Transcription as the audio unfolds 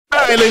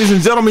right, ladies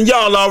and gentlemen,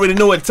 y'all already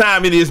know what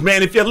time it is,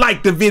 man. If you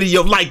like the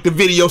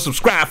video,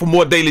 subscribe for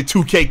more daily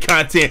 2K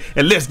content,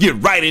 and let's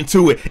get right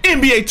into it.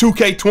 NBA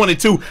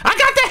 2K22. I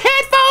got the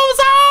headphones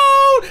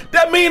on.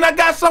 That means I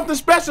got something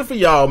special for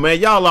y'all, man.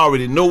 Y'all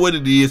already know what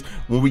it is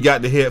when we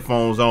got the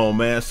headphones on,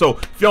 man. So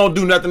if y'all don't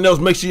do nothing else,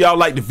 make sure y'all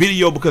like the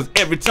video, because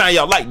every time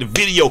y'all like the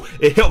video,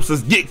 it helps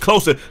us get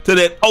closer to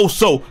that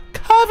oh-so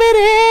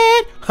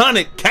coveted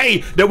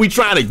 100K that we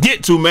trying to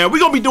get to, man. We're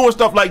gonna be doing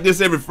stuff like this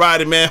every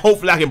Friday, man.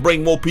 Hopefully I can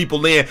bring more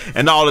people in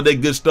and all of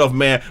that good stuff,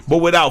 man. But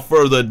without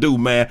further ado,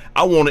 man,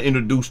 I want to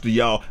introduce to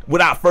y'all,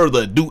 without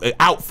further ado,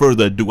 I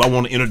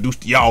want to introduce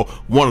to y'all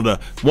one of the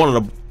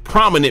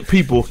prominent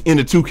people in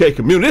the 2K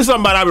community. This is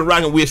somebody I've been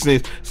rocking with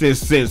since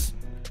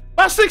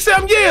about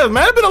 6-7 years,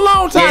 man. It's been a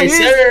long time. Yes,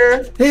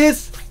 sir.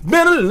 It's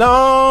been a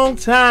long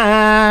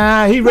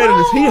time. He ready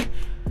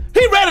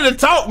to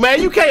talk,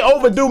 man. You can't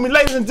overdo me,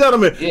 ladies and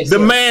gentlemen. Yes, the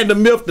sir. man, the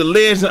myth, the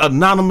legend,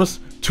 Anonymous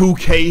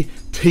 2K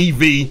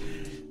TV.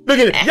 Look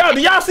at it. Y'all, do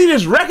y'all see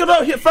this record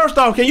up here? First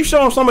off, can you show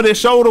them some of that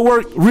shoulder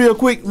work real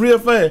quick, real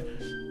fast?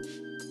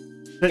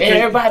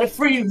 Everybody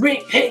free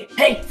Rick, hey,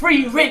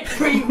 free Rick,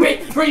 free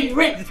Rick, free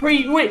Rick,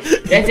 free Rick.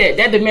 That's it.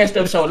 That's the messed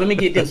up show. Let me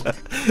get this one.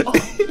 Oh.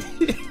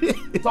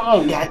 Come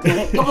on,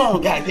 goddammit. Come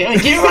on,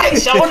 goddammit. Get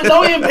right, shoulder.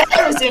 Don't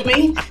embarrassing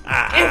me. Get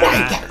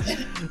right,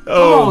 goddammit.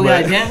 Come on,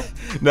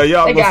 goddammit. Now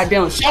y'all they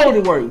goddamn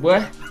shoulder work,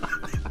 boy.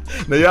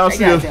 Now y'all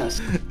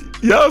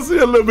see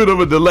a little bit of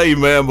a delay,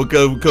 man,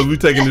 because we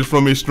taking this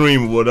from his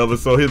stream or whatever.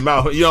 So his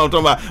mouth, you know what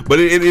I'm talking about.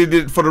 But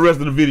it for the rest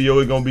of the video,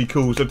 it's gonna be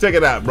cool. So check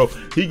it out, bro.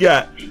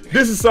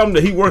 This is something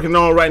that he working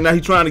on right now.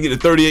 He trying to get to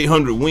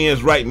 3,800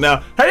 wins right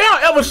now. Have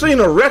y'all ever seen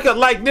a record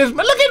like this,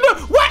 man? Look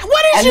at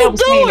what is you doing? I never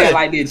seen that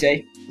like this,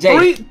 Jay.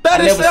 I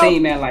never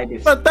seen that like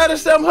this.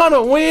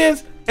 3,700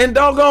 wins and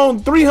doggone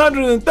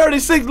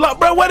 336.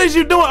 Bro, what is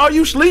you doing? Are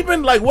you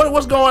sleeping? Like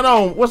what's going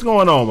on? What's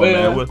going on, my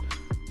man?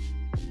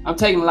 I'm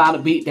taking a lot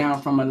of beat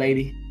down from a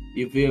lady.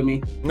 You feel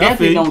me?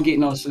 Definitely don't get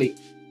no sleep.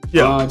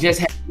 Yeah. Just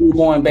had a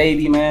newborn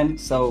baby, man.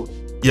 So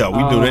yeah, we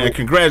do that. And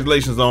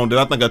congratulations on that.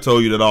 I think I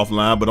told you that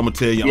offline, but I'm gonna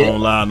tell you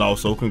online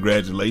also.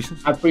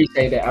 Congratulations. I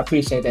appreciate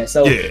that.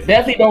 So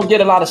definitely don't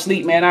get a lot of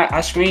sleep, man.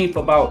 I stream for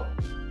about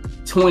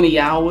 20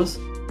 hours.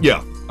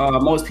 Yeah.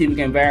 Most people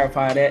can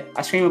verify that.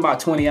 I stream about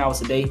 20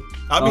 hours a day.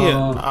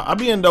 I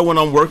be in there when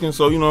I'm working,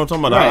 so you know what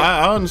I'm talking about. Right.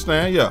 I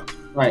understand, yeah.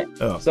 Right.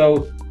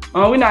 So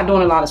we're not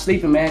doing a lot of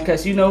sleeping, man,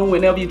 because you know,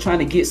 whenever you're trying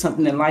to get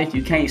something in life,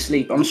 you can't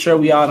sleep. I'm sure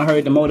we all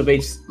heard the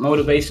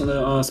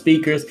motivational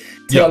speakers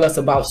tell us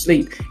about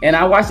sleep. And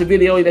I watched the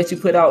video that you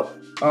put out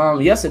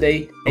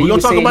yesterday. And we're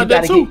gonna talk about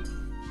that too.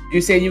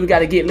 You said you got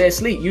to get less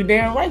sleep. You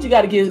damn right you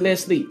got to get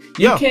less sleep.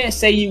 You can't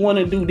say you want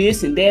to do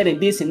this and that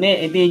and this and that,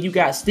 and then you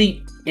got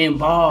sleep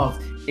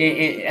involved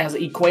as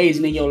an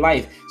equation in your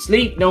life.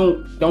 Sleep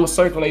don't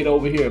circulate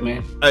over here,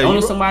 man. Hey,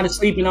 only somebody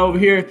sleeping over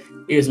here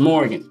is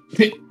Morgan.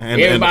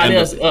 Everybody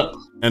else up.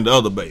 And the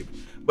other baby.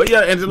 But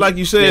yeah, and like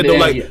you said, though,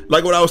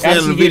 like what I was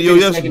saying in the video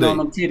yesterday. On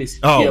them titties.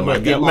 Oh my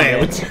God,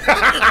 man.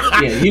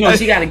 Yeah, you know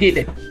she gotta get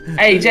that.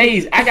 Hey,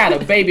 Jays, I got a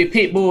baby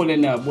pit bull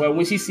in there, boy.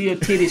 When she see her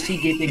titties, she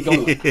get it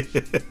going.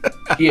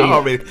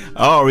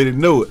 I already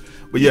knew it.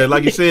 But yeah,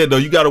 like you said though,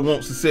 you gotta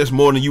want success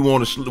more than you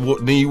want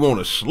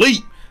to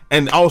sleep.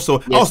 And also,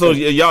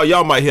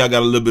 y'all might hear I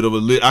got a little bit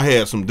of I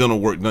had some dental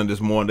work done this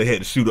morning. They had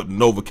to shoot up the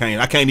Novocaine.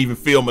 I can't even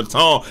feel my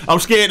tongue. I'm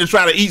scared to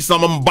try to eat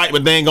something. I'm gonna bite my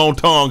dang on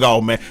tongue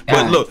off, man.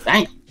 But look,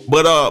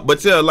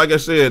 but yeah, like I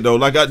said though,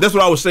 that's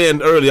what I was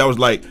saying earlier. I was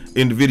like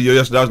in the video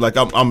yesterday. I was like,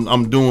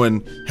 I'm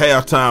doing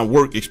half-time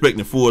work,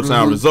 expecting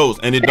full-time results,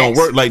 and it don't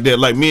work like that.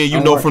 Like me and you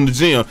know from the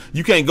gym,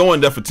 you can't go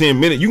in there for 10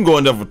 minutes. You can go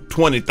in there for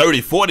 20,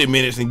 30, 40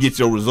 minutes and get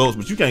your results,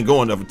 but you can't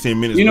go in there for 10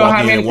 minutes. You know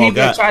how many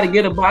people try to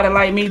get a body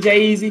like me,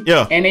 Eazy?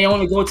 Yeah. And they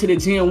only go to the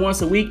gym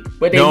once a week,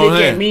 but they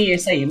look at me and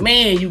say,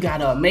 "Man, you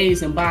got an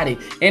amazing body,"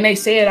 and they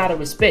say it out of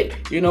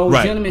respect. You know,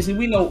 gentlemen,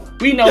 we know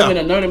when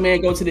another man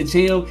go to the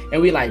gym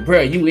and we like,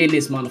 "Bro, you in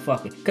this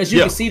motherfucker," because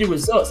you can see the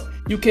results.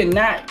 You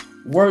cannot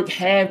work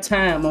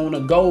half-time on a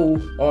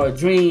goal or a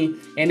dream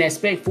and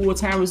expect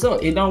full-time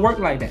result. It don't work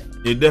like that.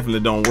 It definitely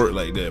don't work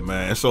like that,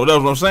 man. So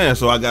that's what I'm saying.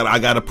 So I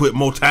gotta put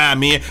more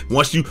time in.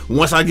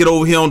 Once I get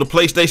over here on the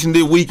PlayStation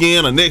this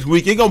weekend or next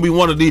week, it's gonna be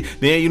one of these.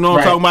 Then you know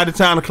what I'm talking about, the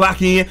time to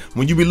clock in.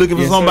 When you be looking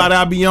for somebody,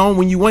 I'll be on.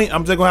 When you ain't,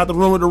 I'm just gonna have to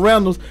run with the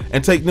Randalls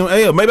and take them.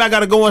 Hey, maybe I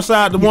gotta go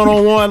inside the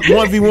one-on-one,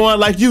 1v1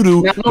 like you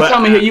do. Now, don't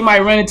come in here. You might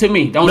run into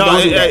me. Don't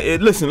do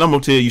that. Listen, I'm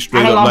gonna tell you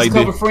straight up like this. I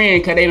lost a couple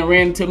friends because they done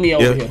ran into me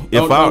over here.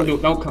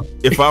 Don't come.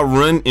 If I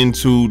run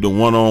into the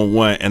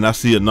one-on-one and I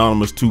see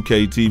Anonymous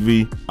 2K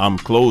TV, I'm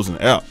closing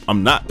out.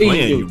 I'm not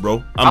playing you,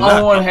 bro. I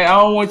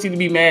don't want you to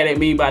be mad at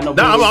me by no.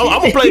 I'm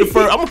gonna play the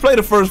first. I'm gonna play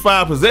the first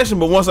 5 possessions,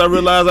 but once I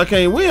realize I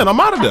can't win, I'm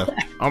out of there.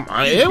 What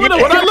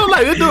I look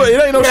like?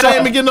 It ain't no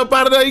shame in getting up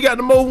out of there. You got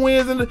the most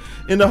wins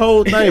in the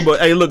whole thing.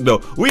 But hey, look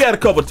though, we had a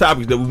couple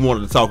topics that we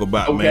wanted to talk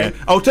about, man.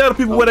 I'll tell the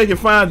people where they can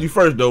find you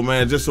first, though,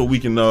 man, just so we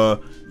can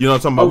You know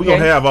what I'm talking about? We're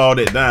gonna have all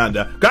that down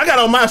there. I got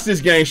on my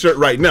 6 game shirt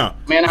right now.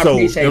 Man, I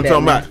appreciate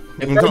that. Man.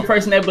 The first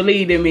person that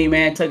believed in me,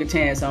 man, took a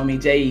chance on me,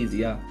 Eazy,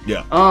 y'all.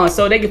 Yeah.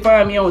 So they can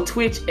find me on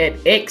Twitch at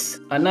X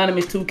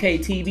Anonymous 2K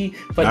TV.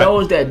 For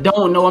those that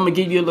don't know, I'm gonna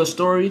give you a little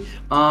story.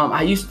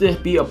 I used to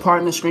be a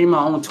partner streamer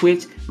on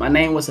Twitch. My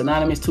name was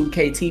Anonymous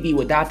 2K TV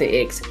without the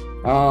X.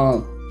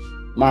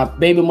 My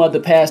baby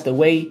mother passed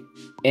away,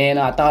 and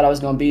I thought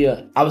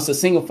I was a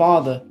single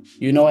father,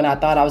 you know, and I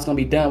thought I was gonna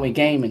be done with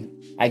gaming.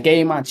 I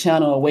gave my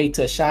channel away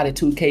to Shot at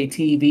 2K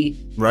TV,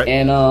 right?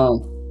 And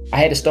I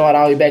had to start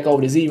all the way back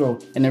over to 0.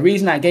 And the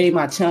reason I gave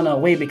my channel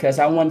away because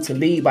I wanted to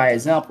lead by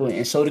example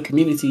and show the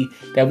community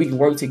that we can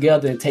work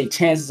together and take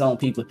chances on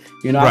people.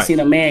 You know, I seen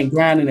a man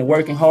grinding and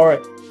working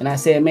hard, and I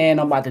said, man,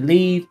 I'm about to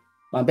leave.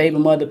 My baby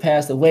mother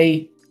passed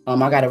away.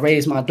 I got to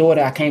raise my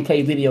daughter. I can't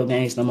play video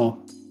games no more.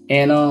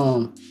 And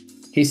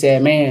he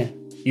said, man,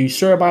 you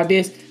sure about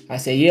this? I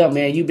said, yeah,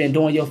 man, you've been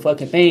doing your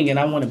fucking thing, and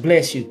I want to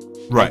bless you.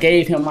 Right. I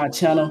gave him my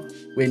channel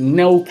with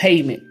no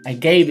payment. I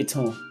gave it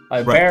to him.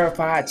 A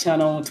verified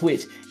channel on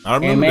Twitch. I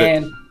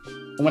remember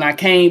when I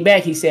came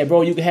back, he said,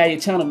 bro, you can have your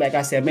channel back.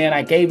 I said, man,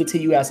 I gave it to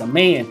you as a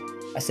man.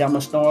 I said, I'm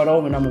going to start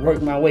over and I'm going to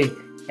work my way.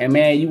 And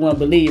man, you wouldn't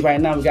believe right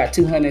now we got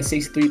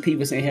 263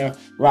 people in here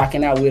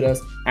rocking out with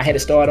us. I had to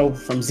start over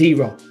from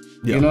 0.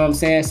 You know what I'm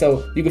saying?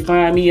 So you can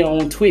find me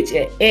on Twitch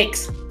at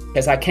X,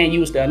 because I can't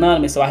use the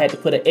anonymous, so I had to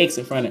put an X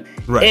in front of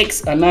it.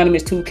 X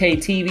Anonymous 2K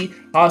TV.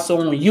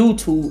 Also on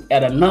YouTube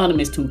at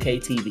Anonymous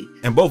 2K TV.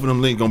 And both of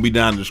them links gonna be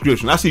down in the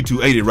description. I see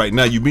 280 right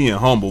now. You being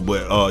humble,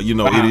 but you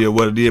know it is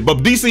what it is. But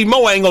DC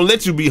Mo ain't gonna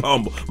let you be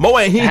humble. Mo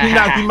ain't he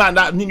not about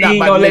to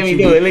let you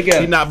do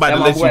it. He not about to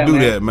let you do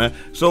that, man.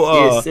 So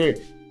yes, sir.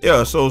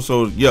 Yeah, so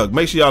yeah,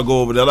 make sure y'all go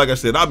over there. Like I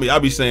said, I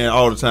be saying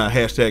all the time,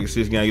 hashtag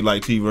assist game, you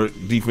like T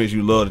defense,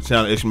 you love the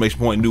channel, exclamation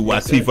point, new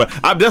YT.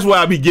 That's where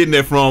I be getting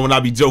that from when I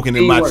be joking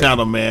in my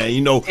channel, man.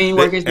 You know,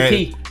 teamwork is the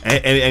key.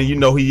 And you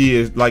know he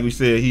is, like we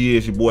said, he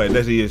is your boy.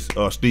 That is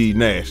Steve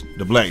Nash,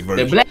 the black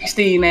version. The black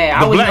Steve Nash.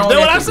 I was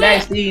known as the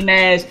black Steve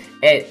Nash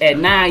at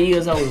 9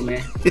 years old,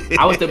 man.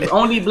 I was the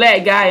only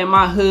black guy in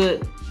my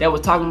hood that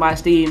was talking about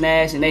Steve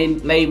Nash, and they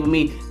labeled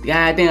me,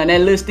 goddamn, that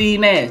little Steve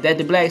Nash. That's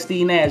the black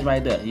Steve Nash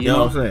right there. You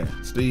know what I'm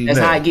saying? Steve That's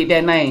Nash. How I get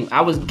that name. I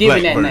was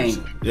given that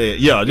name. Yeah.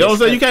 You know what I'm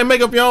saying? You can't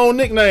make up your own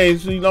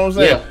nicknames. You know what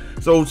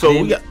I'm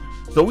saying? Yeah.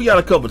 So we got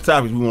a couple of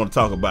topics we want to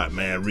talk about,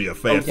 man, real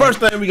fast. Okay. First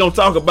thing we gonna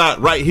talk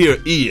about right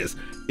here is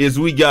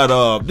we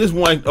got this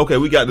one. Okay,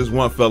 we got this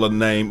one fella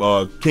named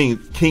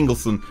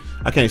Kingleson.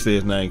 I can't say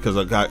his name because,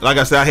 like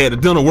I said, I had the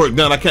dental work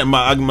done. I can't.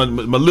 My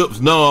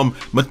lips numb.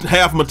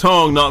 Half my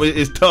tongue numb.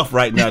 It's tough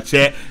right now,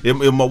 chat.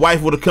 If my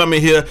wife would have come in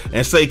here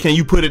and say, "Can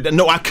you put it?"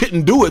 No, I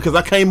couldn't do it because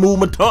I can't move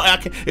my tongue.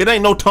 It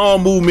ain't no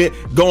tongue movement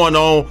going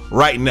on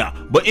right now.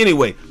 But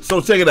anyway,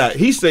 so check it out.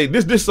 He said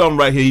this something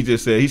right here. He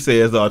just said. He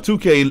says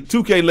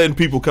 2K letting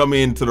people come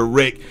into the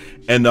rec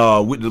and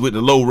with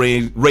the low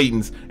range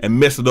ratings and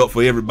mess it up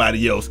for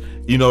everybody else.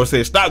 You know what I'm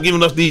saying? Stop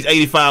giving us these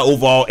 85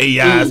 overall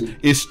AIs.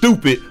 It's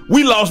stupid.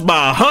 We lost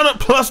by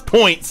 100+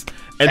 points,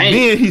 and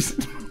then he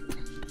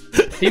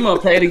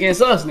must played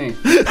against us then.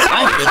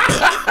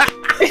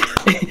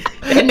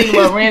 That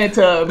nigga ran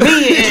into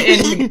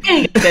me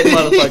and that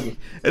motherfucker.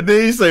 And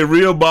then he say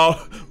real ball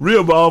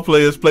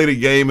players play the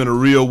game in a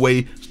real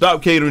way.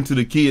 Stop catering to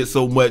the kids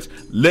so much.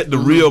 Let the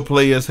real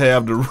players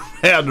have the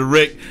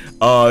rec.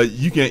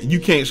 You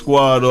can't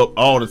squad up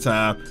all the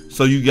time,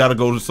 so you gotta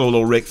go to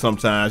solo rec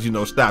sometimes. You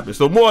know, stop it.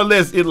 So more or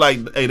less, it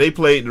like, hey, they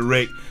played the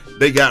rec,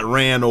 they got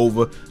ran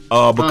over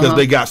because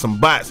they got some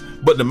bots.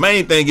 But the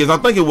main thing is,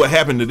 I'm thinking what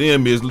happened to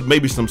them is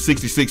maybe some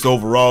 66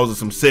 overalls or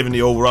some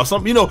 70 overalls.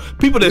 Some, you know,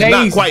 people that's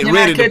not quite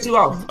ready. Cut you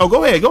off. Oh,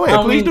 go ahead,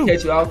 please do.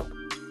 Cut you off.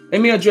 Let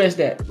me address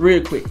that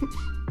real quick.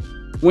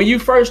 When you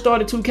first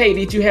started 2K,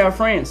 did you have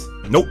friends?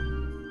 Nope.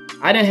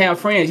 I didn't have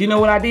friends. You know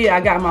what I did?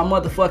 I got my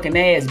motherfucking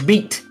ass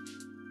beat.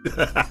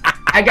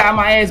 I got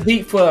my ass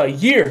beat for a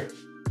year.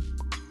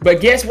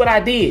 But guess what I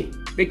did?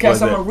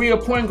 Because I'm a real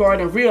point guard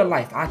in real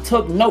life. I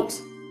took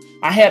notes.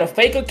 I had a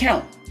fake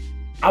account.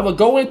 I would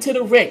go into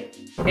the rec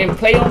and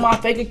play on my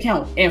fake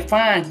account and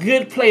find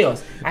good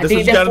players. I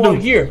did that for a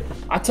year.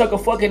 I took a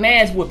fucking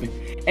ass whooping.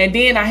 And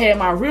then I had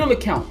my real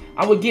account.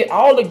 I would get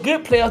all the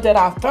good players that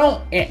I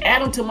found and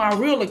add them to my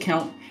real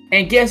account.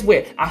 And guess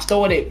what? I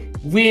started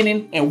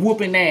winning and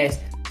whooping ass.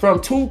 From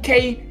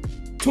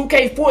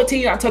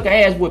 2K14, I took an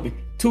ass whooping.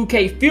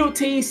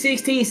 2K15,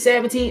 16,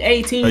 17,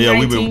 18,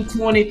 19,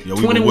 20,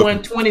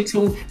 21,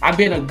 22. I've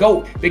been a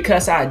GOAT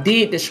because I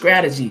did the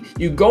strategy.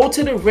 You go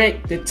to the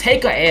rec to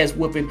take an ass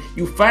whooping.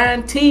 You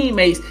find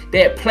teammates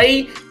that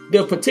play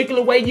the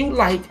particular way you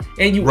like,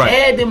 and you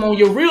add them on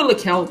your real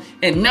account,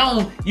 and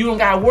now you don't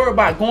gotta worry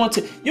about going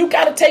to, you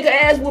gotta take an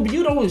ass whooping.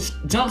 You don't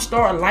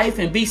jumpstart life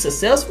and be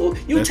successful.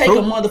 You take a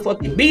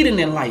motherfucking beating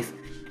in life.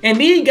 And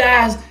these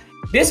guys,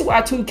 this is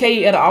why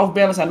 2K at an off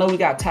balance. I know we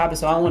got topics,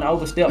 so I don't want to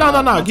overstep. No.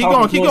 Keep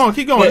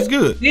going. It's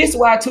good. This is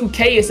why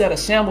 2K is at a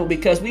shamble,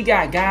 because we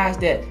got guys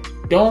that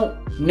don't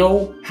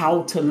know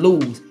how to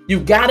lose. You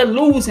gotta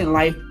lose in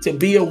life to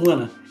be a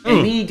winner.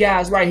 And these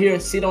guys right here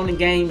sit on the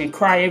game and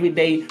cry every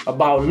day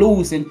about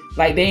losing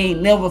like they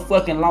ain't never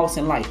fucking lost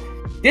in life.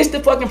 This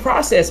the fucking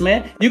process,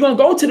 man. You're gonna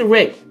go to the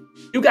rec.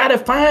 You gotta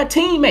find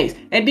teammates.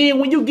 And then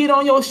when you get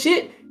on your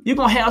shit, you're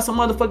gonna have some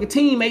motherfucking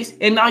teammates.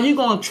 And now you're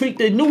gonna treat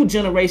the new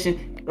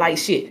generation like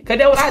shit. Cause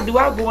that's what I do.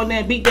 I go in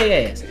there and beat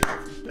their ass.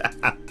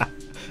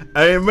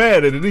 I ain't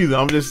mad at it either.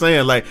 I'm just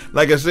saying, like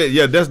I said,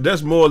 yeah,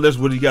 that's more or less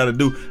what you got to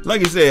do.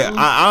 Like you said,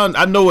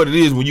 I know what it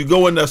is when you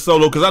go in there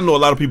solo, because I know a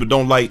lot of people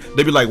don't like.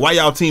 They be like, "Why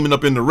y'all teaming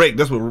up in the rec?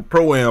 That's what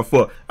pro-am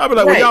for." I be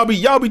like, "Well,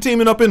 y'all be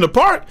teaming up in the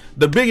park."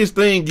 The biggest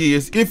thing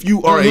is, if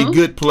you are a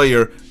good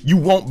player, you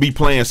won't be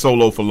playing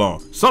solo for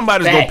long.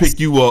 Somebody's gonna pick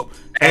you up.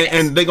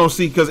 And they gonna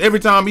see, because every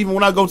time, even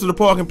when I go to the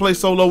park and play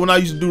solo, when I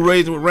used to do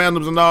raising with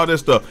randoms and all that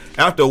stuff,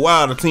 after a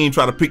while the team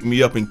try to pick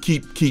me up and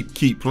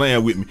keep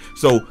playing with me.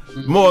 So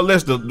more or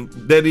less,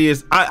 that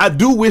is, I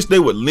do wish they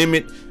would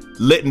limit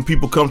letting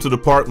people come to the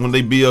park when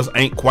they bills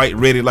ain't quite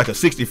ready, like a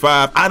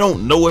 65. I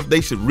don't know if they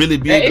should really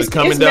be able to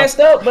come in there. It's messed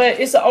up, but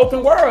it's an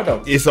open world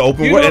though. It's an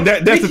open world, and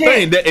that's the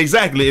thing.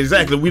 Exactly.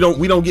 We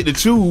don't get to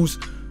choose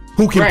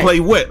who can play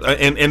what,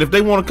 and if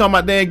they want to come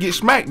out there and get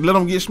smacked, let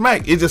them get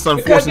smacked. It's just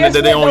unfortunate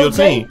that they're on your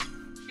team.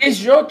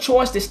 It's your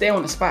choice to stay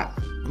on the spot.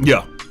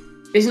 Yeah,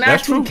 it's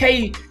not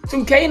 2K.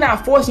 2K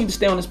not forcing you to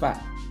stay on the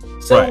spot.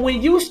 So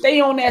when you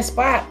stay on that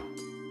spot,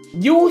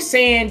 you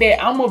saying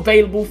that I'm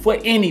available for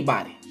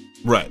anybody.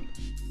 Right.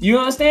 You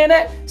understand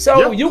that?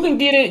 So you can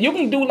get it. You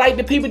can do like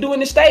the people do in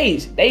the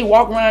stage. They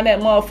walk around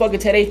that motherfucker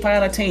till they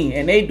find a team,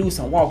 and they do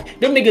some walk.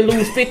 Them niggas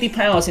lose 50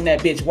 pounds in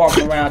that bitch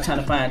walking around trying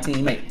to find a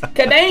teammate.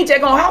 Cause they ain't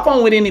just gonna hop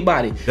on with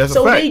anybody.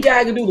 So these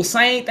guys can do the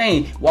same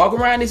thing. Walk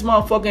around this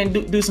motherfucker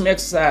and do some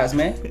exercise,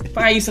 man.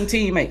 Find you some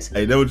teammates.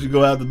 Hey, that's what you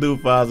gonna have to do,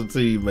 find some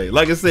teammates.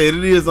 Like I said,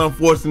 it is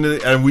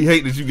unfortunate, and we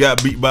hate that you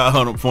got beat by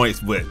 100 points,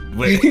 but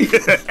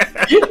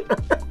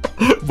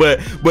but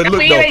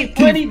look, it ain't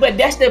funny, but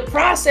that's the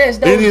process,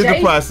 though. It is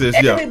the process.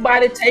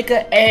 Everybody take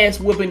a ass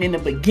whooping in the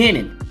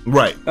beginning,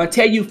 right?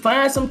 Until you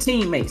find some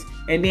teammates,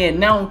 and then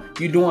now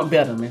you're doing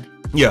better, man.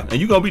 Yeah, and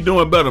you're gonna be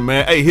doing better,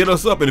 man. Hey, hit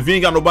us up, and if you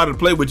ain't got nobody to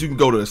play with, you can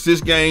go to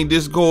Assist Game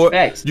Discord.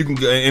 You can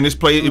go and it's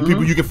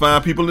people. You can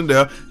find people in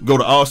there. Go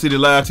to All City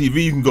Live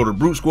TV. You can go to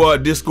Brute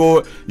Squad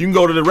Discord. You can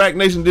go to the Rack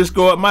Nation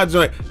Discord. My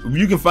joint.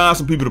 You can find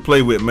some people to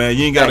play with, man.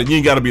 You ain't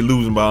gotta be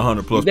losing by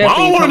 100 plus points. I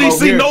don't want to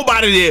see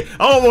nobody there.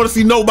 I don't want to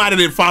see nobody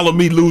that follow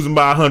me losing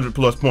by 100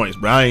 plus points,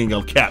 bro. I ain't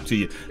gonna cap to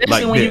you.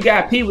 Especially when you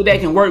got people that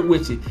can work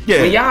with you.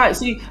 Yeah. When y'all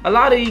see, a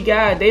lot of these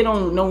guys, they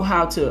don't know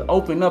how to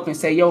open up and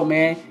say, "Yo,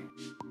 man,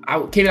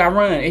 can I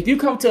run?" If you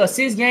come to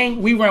Assist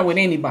Game, we run with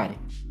anybody.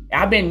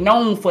 I've been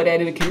known for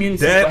that in the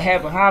community, for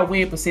having high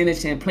win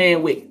percentage and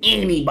playing with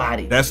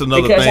anybody. That's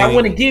another thing. Because I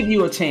want to give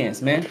you a chance,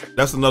 man.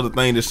 That's another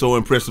thing that's so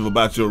impressive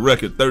about your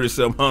record: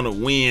 3,700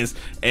 wins,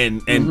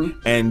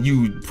 and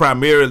you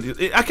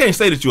primarily. I can't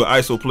say that you're an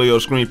ISO player or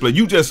screen player.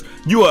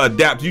 You are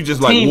adapt. You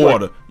just like teamwork.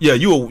 Water. Yeah,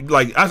 you are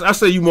like I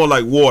say you more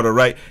like water,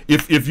 right?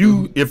 If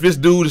this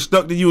dude is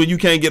stuck to you and you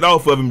can't get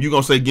off of him, you're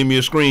gonna say, "Give me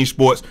a screen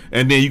sports,"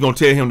 and then you're gonna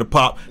tell him to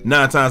pop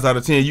 9 times out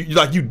of 10.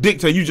 You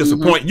dictate. You just a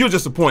point. You're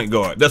just a point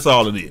guard. That's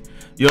all it is.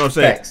 You know what I'm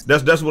saying?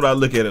 Facts. That's what I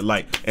look at it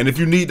like. And if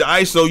you need the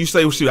ISO, you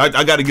say, well, shoot,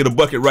 I got to get a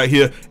bucket right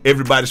here.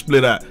 Everybody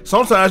split out.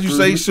 Sometimes you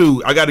say,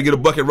 shoot, I got to get a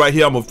bucket right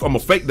here. I'm a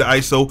fake the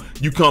ISO.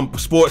 You come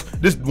sports.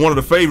 This is one of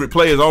the favorite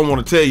players. I don't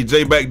want to tell you,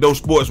 J Backdoor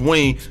Sports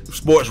Wing,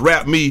 Sports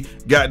Rap Me.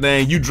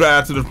 Goddamn, you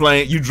drive to the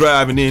plane, you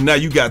drive, and then now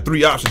you got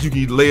 3 options. You can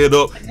either lay it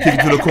up, kick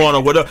it to the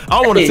corner, whatever. I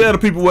don't want to tell the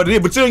people what it is,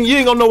 but you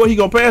ain't gonna know what he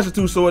gonna pass it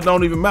to, so it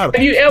don't even matter.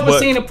 Have you ever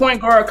seen a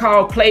point guard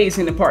call plays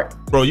in the park?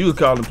 Bro, you was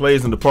calling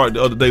plays in the park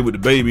the other day with the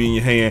baby in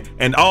your hand,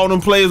 and all them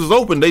plays was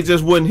open. They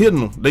just wasn't hitting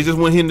them. They just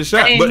wasn't hitting the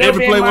shot. But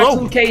every play was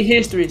open. 2K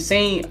history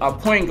seen a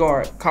point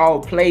guard call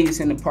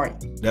plays in the park.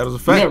 That was a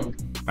fact. Never.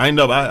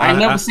 I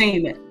never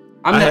seen that.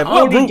 I'm the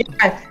only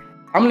guy.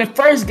 I'm the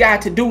first guy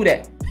to do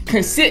that.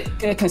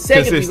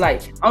 Consecutively,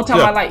 like I'm talking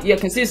about, like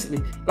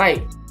consistently,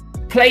 like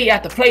play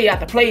after play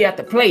after play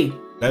after play.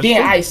 That's then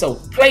true.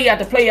 ISO, play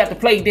after play after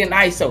play, then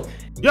ISO.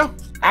 Yeah,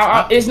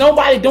 it's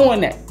nobody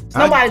doing that.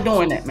 Nobody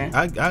doing that, man.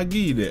 I give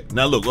you that.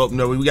 Now look,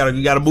 we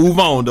gotta move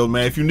on though,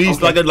 man. If you need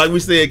like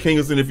we said,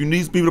 Kingston, if you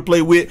need some people to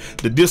play with,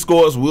 the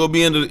Discords will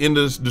be in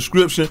the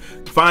description.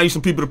 Find you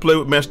some people to play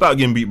with, man. Stop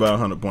getting beat by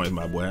 100 points,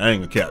 my boy. I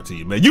ain't gonna cap to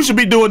you, man. You should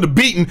be doing the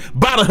beating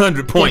by the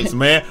 100 points,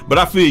 man. But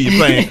I feel you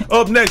playing.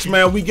 Up next,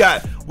 man, we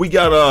got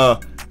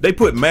they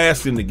put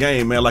masks in the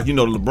game, man. Like, you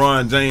know,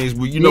 LeBron James,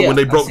 when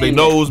they broke their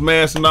nose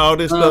mask and all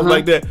this stuff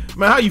like that.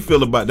 Man, how you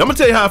feel about it? I'm gonna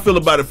tell you how I feel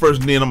about it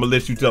first, and then I'm gonna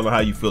let you tell them how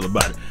you feel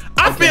about it.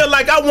 I feel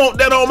like I want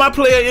that on my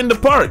player in the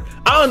park.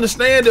 I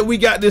understand that we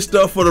got this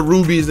stuff for the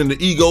rubies and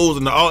the egos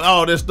and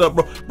all that stuff,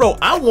 bro. Bro,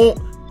 I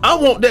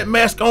want that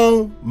mask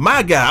on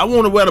my guy. I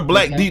want to wear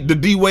the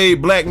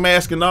D-Wade black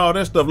mask and all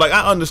that stuff. Like,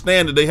 I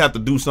understand that they have to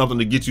do something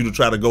to get you to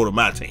try to go to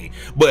my team,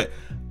 but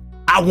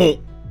I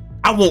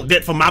want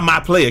that for my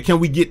player. Can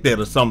we get that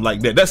or something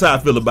like that? That's how I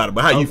feel about it.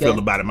 But how you feel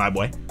about it, my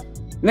boy?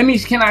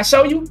 Can I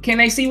show you? Can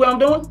they see what I'm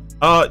doing?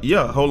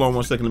 Yeah, hold on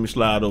 1 second. Let me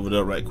slide over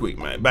there right quick,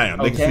 man. Bam,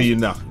 they can see you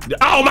now.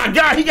 Oh my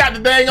God, he got the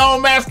dang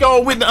on mask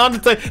on with the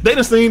Undertaker. They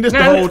done seen this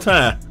the whole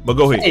time. But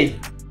go ahead. Hey,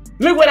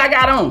 look what I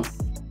got on.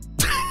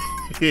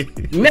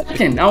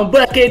 Nothing. I'm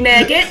bucket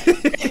naked.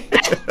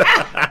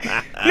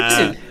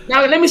 Listen,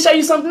 now let me show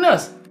you something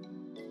else.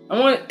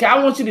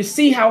 I want you to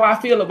see how I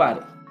feel about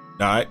it.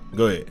 All right,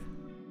 go ahead.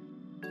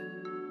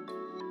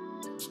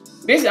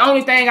 This is the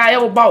only thing I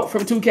ever bought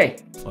from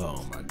 2K.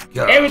 Oh my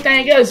God.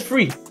 Everything else is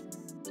free.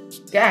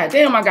 God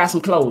damn, I got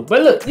some clothes.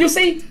 But look, you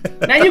see,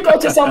 now you go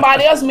to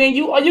somebody else's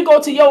menu or you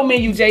go to your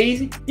menu,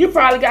 Eazy. You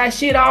probably got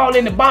shit all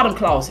in the bottom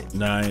closet.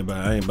 Nah, I ain't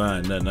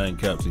buying nothing. I ain't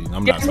capturing.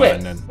 I'm not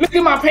buying nothing. Look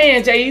at my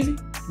pants, Eazy.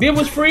 This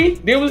was free.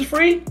 This was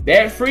free.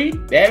 That free.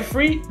 That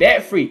free.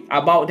 That free.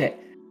 I bought that.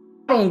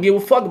 I don't give a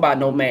fuck about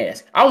no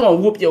mask. I want to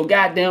whoop your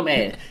goddamn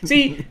ass.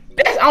 See,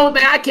 that's the only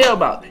thing I care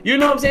about. You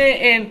know what I'm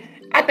saying? And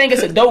I think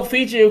it's a dope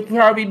feature. It'll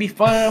probably be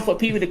fun for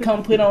people to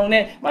come put on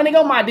that. My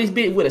nigga, I'm out this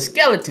bitch with a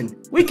skeleton.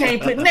 We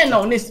can't put nothing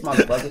on this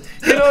motherfucker.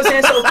 You know what I'm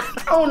saying? So,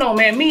 I don't know,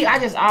 man. Me, I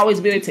just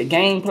always been into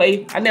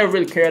gameplay. I never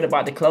really cared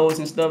about the clothes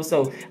and stuff.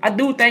 So, I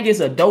do think it's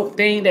a dope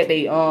thing that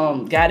they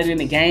got it in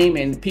the game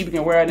and people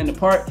can wear it in the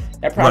park.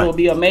 That probably would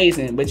be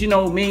amazing. But you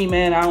know me,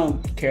 man, I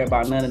don't care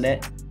about none of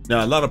that.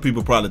 Now, a lot of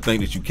people probably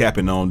think that you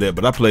capping on that,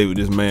 but I played with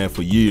this man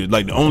for years.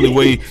 Like, the only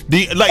way,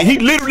 like, he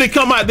literally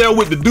come out there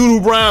with the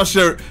doodoo brown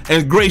shirt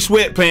and gray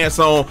sweatpants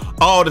on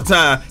all the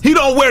time. He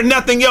don't wear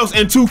nothing else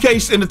in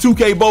 2K, in the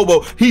 2K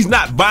Bobo. He's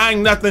not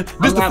buying nothing.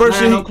 This the first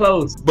year,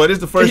 but it's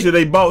the first year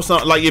they bought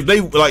something. Like,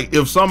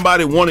 if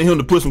somebody wanted him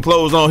to put some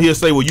clothes on, he'll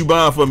say, well, you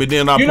buying for me,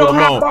 then I'll put them on. You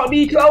know how I bought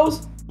these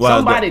clothes?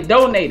 Somebody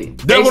donated.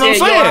 That's what I'm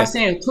saying. Yo, I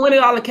sent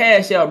 $20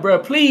 cash out, bro.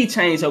 Please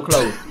change your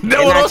clothes. And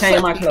I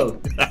changed my clothes.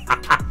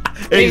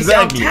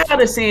 Exactly. I'm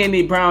tired of seeing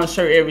the brown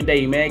shirt every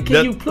day, man.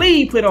 Can you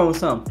please put on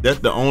something? That's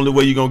the only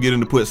way you're gonna get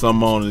him to put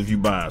something on if you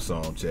buy a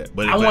song, chat.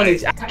 But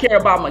I care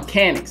about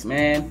mechanics,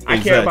 man. Exactly.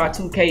 I care about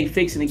 2K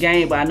fixing the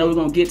game, but I know we're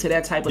gonna get to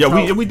that type of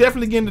talk. We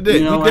definitely get into that.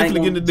 You know, we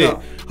definitely get into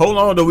that. Hold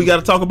on though, we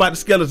gotta talk about the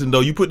skeleton though.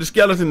 You put the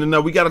skeleton in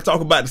there, we gotta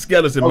talk about the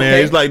skeleton,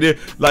 man. It's like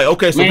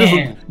okay, so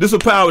this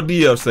what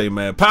PowerDF say,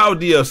 man.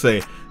 PowerDF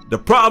say the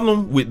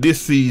problem with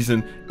this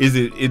season is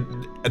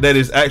that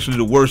is actually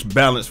the worst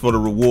balance for the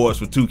rewards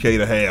for 2K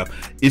to have.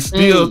 It's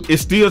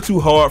still too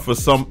hard for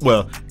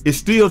it's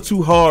still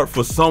too hard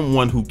for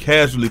someone who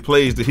casually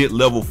plays to hit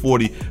level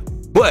 40,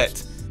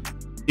 but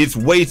it's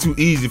way too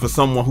easy for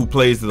someone who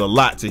plays it a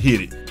lot to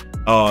hit it.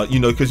 You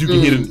know, because you can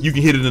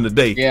hit it in a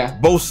day. Yeah.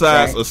 Both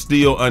sides are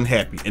still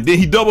unhappy. And then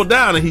he doubled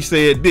down and he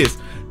said this: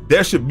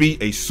 there should be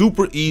a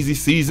super easy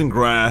season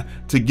grind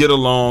to get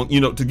along,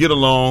 to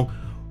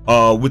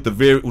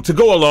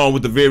go along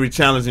with the very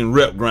challenging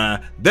rep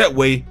grind. That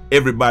way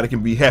everybody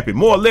can be happy.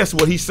 More or less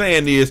what he's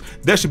saying is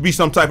there should be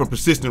some type of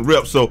persistent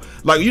rep. So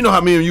like, you know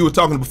how me and you were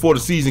talking before the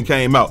season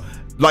came out.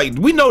 Like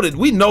we know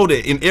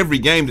that in every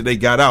game that they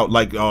got out,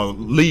 like not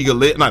League of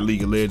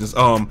Legends,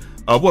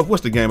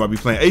 what's the game I be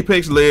playing?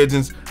 Apex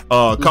Legends,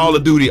 Call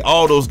of Duty,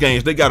 all those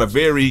games, they got a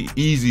very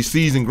easy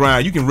season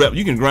grind. You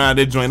can grind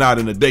that joint out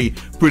in a day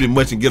pretty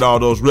much and get all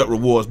those rep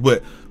rewards.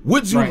 But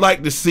would you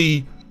like to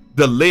see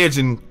the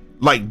legend,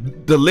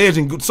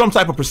 some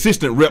type of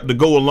persistent rep to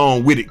go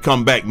along with it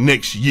come back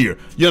next year?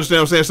 You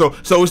understand what I'm saying?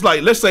 So it's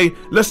like, let's say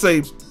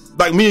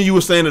like me and you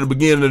were saying at the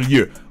beginning of the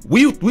year,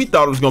 we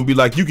thought it was gonna be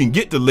like you can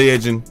get the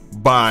legend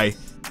by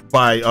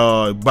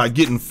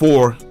getting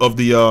 4 of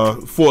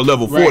the 4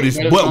 level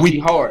 40s,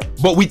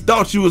 but we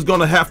thought you was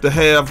gonna have I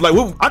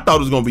thought it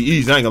was gonna be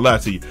easy. I ain't gonna lie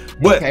to you,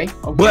 but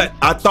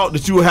I thought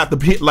that you would have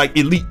to hit like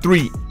Elite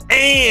 3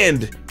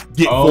 and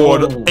get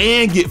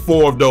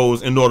 4 of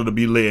those in order to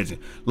be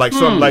legend, like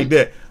something like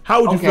that.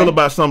 How would you feel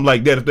about something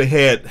like that if they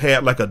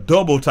had like a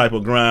double type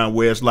of grind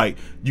where it's like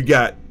you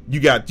got, you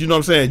know what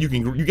I'm saying?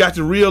 You got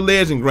your real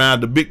legend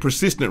grind, the big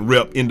persistent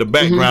rep in the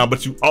background,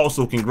 but you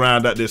also can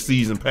grind out their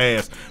season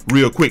pass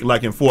real quick,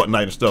 like in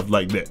Fortnite and stuff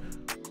like that.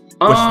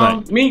 What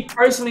you think? Me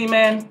personally,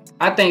 man,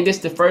 I think this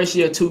is the first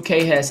year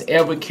 2K has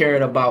ever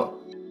cared about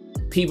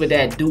people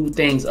that do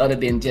things other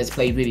than just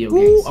play video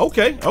games.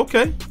 Okay.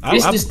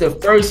 This is the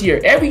first year.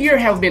 Every year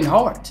have been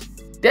hard.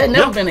 There's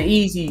never been an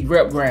easy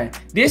rep grind.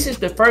 This is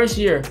the first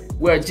year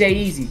where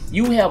Eazy,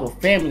 you have a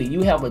family,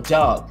 you have a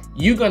job,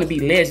 you're gonna be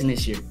legend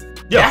this year.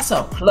 That's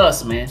a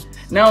plus, man.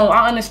 Now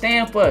I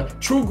understand for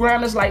true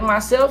grinders like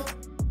myself,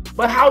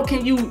 but how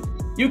can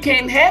you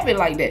can't have it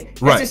like that?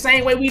 It's the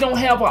same way we don't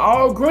have an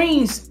all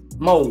greens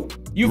mode.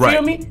 You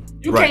feel me?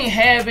 You can't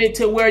have it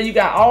to where you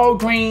got all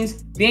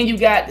greens, then you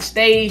got the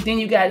stage, then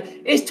you got,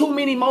 it's too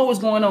many modes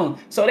going on.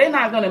 So they're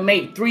not gonna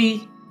make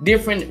 3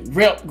 different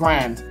rep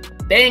grinds.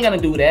 They ain't gonna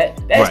do that.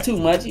 That's too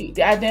much.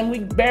 Goddamn, we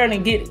barely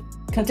get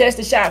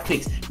contested shot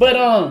fix. But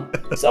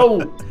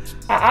so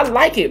I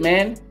like it,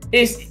 man.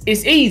 It's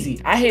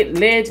easy. I hit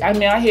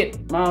I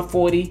hit my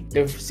 40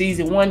 the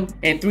season 1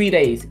 in 3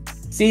 days.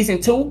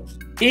 Season 2,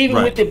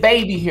 even with the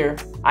baby here,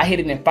 I hit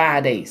it in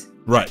 5 days.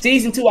 Right.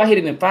 Season 2, I hit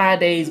it in 5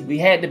 days. We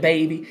had the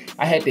baby.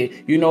 I had to,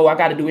 you know, I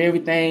got to do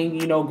everything,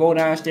 you know, go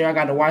downstairs. I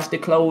got to wash the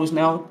clothes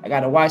now. I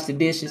got to wash the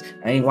dishes.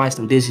 I ain't washed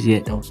them dishes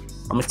yet, though.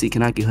 I'm going to see,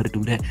 can I get her to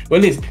do that?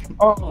 But listen,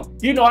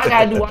 you know, I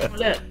got to do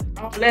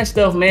all that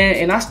stuff, man.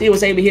 And I still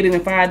was able to hit it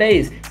in 5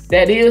 days.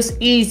 That is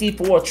easy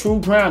for a true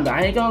grounder.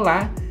 I ain't going to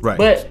lie. Right.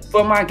 But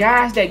for my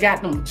guys that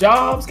got them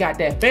jobs, got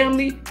that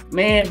family,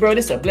 man, bro,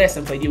 this is a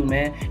blessing for you,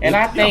 man. And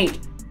I think...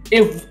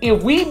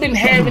 If we've been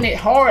having it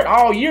hard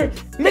all year,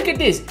 look at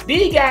this.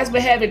 These guys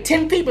been having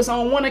 10 people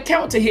on one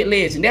account to hit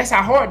legend. That's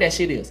how hard that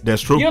shit is.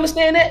 That's true. You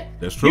understand that?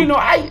 That's true. You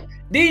know,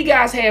 these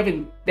guys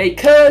having they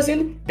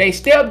cousin, they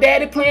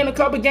stepdaddy playing a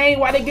couple games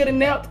while they get a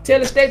nap. Tell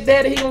the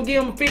stepdaddy he gonna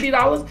give them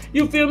 $50.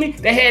 You feel me?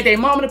 They had their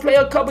mama to play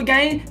a couple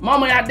games.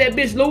 Mama out that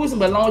bitch losing,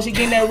 but as long as she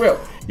getting that rep.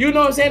 You know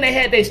what I'm saying? They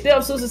had their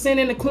stepsister sitting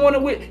in the corner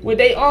with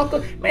their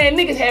uncle. Man,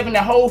 niggas having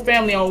the whole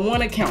family on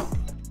one account.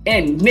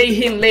 And they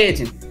hitting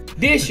legend.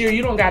 This year,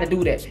 you don't got to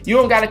do that. You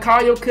don't got to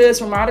call your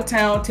cousin from out of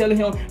town telling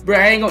him, bro,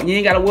 you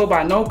ain't got to worry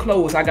about no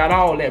clothes. I got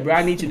all that, bro.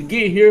 I need you to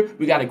get here.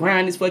 We got to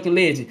grind this fucking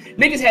legend.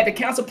 Niggas had to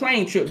cancel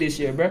plane trip this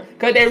year, bro.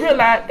 Because they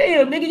realized,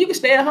 damn, nigga, you can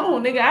stay at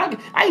home, nigga.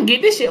 I can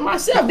get this shit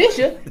myself this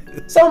year.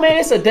 So, man,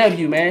 it's a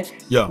W, man.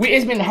 Yeah.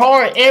 It's been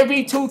hard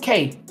every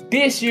 2K.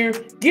 This year,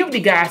 give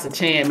the guys a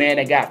chance, man,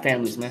 that got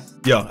families, man.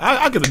 Yeah,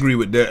 I could agree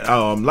with that.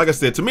 Like I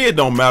said, to me it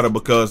don't matter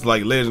because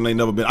like legend ain't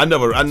never been. I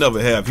never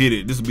have hit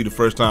it. This will be the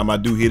first time I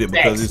do hit it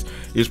because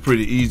it's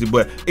pretty easy.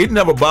 But it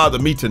never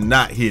bothered me to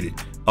not hit it.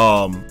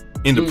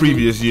 In the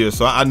previous year,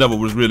 so I never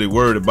was really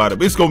worried about it.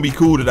 But it's gonna be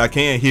cool that I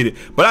can hit it.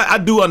 But I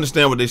do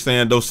understand what they're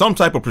saying though. Some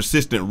type of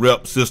persistent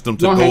rep system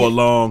to go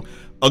along.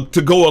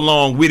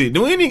 With it.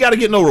 We ain't got to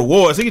get no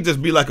rewards. It could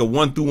just be like a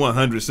 1 through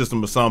 100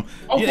 system or something.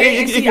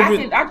 Okay,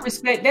 I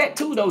respect that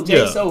too, though,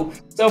 Jay. Yeah. So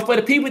for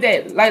the people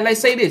that like, let's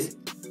say this: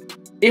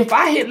 if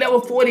I hit level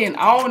 40 in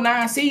all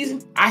 9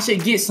 seasons, I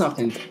should get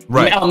something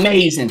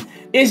amazing.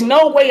 There's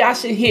no way I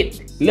should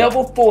hit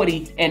level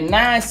 40 in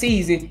 9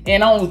 seasons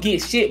and I don't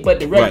get shit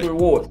but the regular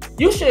rewards.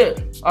 You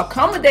should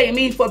accommodate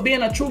me for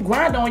being a true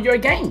grinder on your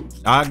game.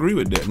 I agree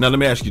with that. Now let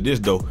me ask you this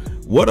though.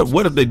 What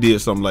if they did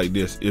something like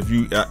this? If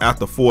you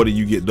after 40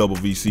 you get double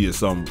VC or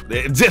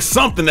something, just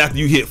something after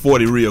you hit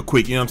 40 real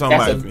quick. You know what I'm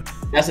talking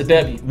about? That's a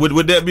W.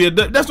 Would that be a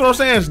W? That's what I'm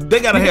saying.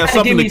 They gotta have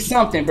something. Give me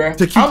something, bro.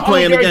 To keep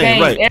playing the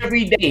game, right?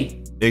 Every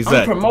day. Exactly.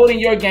 I'm promoting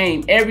your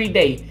game every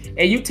day,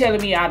 and you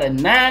telling me out of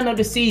 9 of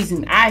the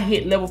season I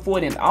hit level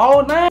 40 in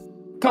all 9?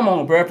 Come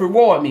on, bro.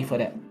 Reward me for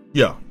that.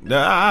 Yeah,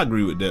 I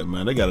agree with that,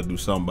 man. They got to do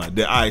something about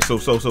that. All right,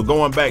 so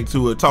going back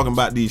to talking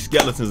about these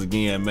skeletons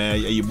again,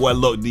 man. Your boy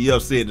Luck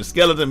DF said the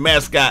skeleton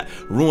mascot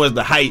ruins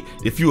the height.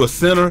 If you a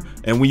center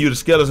and when you're the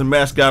skeleton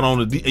mascot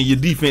on and your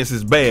defense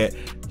is bad,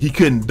 he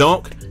couldn't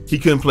dunk, he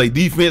couldn't play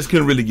defense,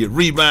 couldn't really get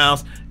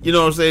rebounds. You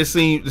know what I'm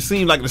saying? It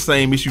seemed like the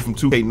same issue from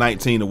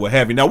 2K19 or what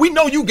have you. Now we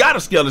know you got a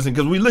skeleton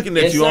because we looking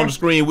at you on the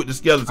screen with the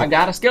skeleton. I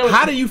got a skeleton.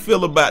 How do you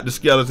feel about the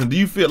skeleton? Do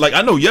you feel like,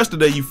 I know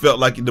yesterday you felt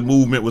like the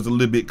movement was a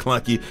little bit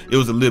clunky. It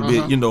was a little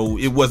bit, you know,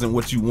 it wasn't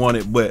what you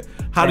wanted, but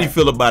how do you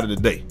feel about it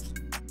today?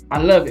 I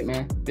love it,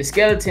 man. The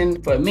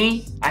skeleton, for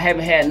me, I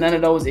haven't had none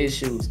of those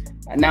issues.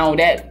 Now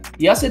that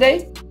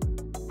yesterday,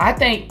 I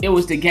think it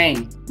was the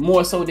game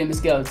more so than the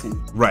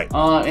skeleton. Right.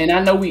 And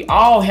I know we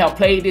all have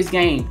played this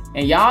game,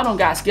 and y'all don't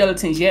got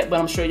skeletons yet, but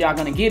I'm sure y'all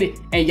gonna get it.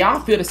 And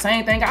y'all feel the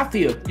same thing I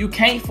feel. You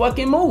can't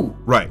fucking move.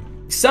 Right.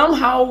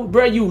 Somehow,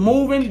 bro, you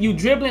moving, you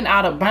dribbling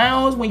out of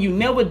bounds when you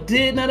never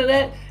did none of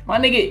that. My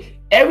nigga,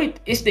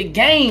 it's the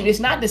game.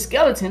 It's not the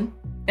skeleton.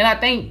 And I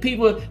think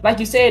people, like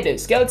you said, the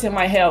skeleton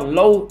might have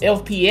low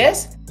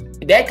FPS.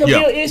 That could be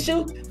an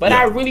issue, but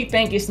I really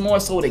think it's more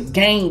so the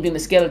game than the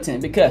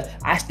skeleton because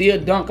I still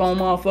dunk on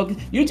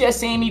motherfuckers. You just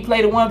seen me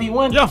play the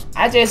 1v1. Yeah.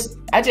 I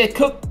just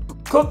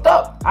cooked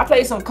up. I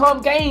played some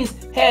comp games,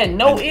 had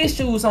no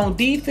issues on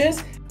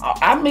defense.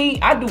 I mean,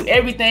 I do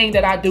everything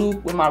that I do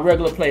with my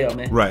regular player,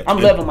 man. Right. I'm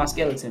loving my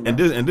skeleton, man.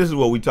 And this is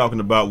what we talking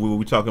about when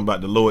we talking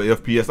about the lower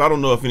FPS. I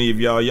don't know if any of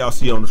y'all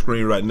see on the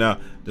screen right now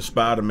the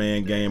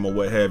Spider-Man game or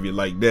what have you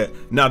like that.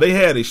 Now they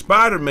had a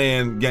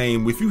Spider-Man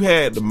game. If you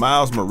had the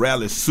Miles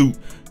Morales suit,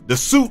 the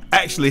suit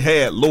actually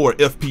had lower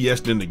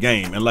FPS than the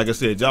game, and like I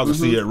said, y'all can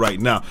see it right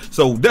now.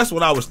 So that's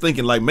what I was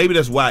thinking. Like maybe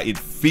that's why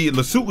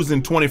the suit was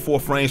in 24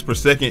 frames per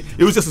second.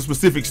 It was just a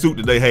specific suit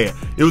that they had.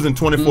 It was in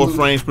 24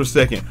 frames per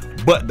second,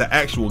 but the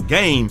actual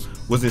game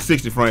was in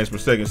 60 frames per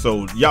second.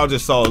 So y'all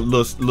just saw a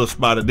little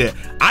spot of that.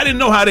 I didn't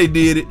know how they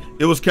did it.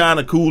 It was kind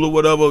of cool or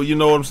whatever. You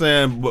know what I'm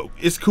saying? But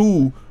it's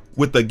cool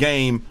with the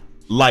game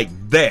like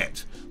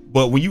that.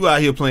 But when you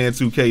out here playing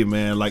 2K,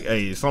 man, like,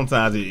 hey,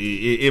 sometimes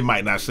it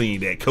might not seem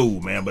that cool,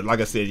 man. But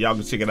like I said, y'all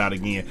can check it out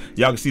again.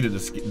 Y'all can see that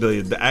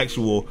the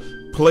actual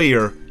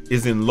player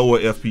is in lower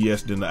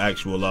FPS than the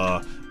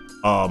actual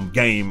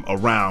game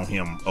around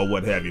him or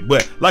what have you.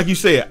 But like you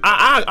said,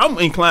 I'm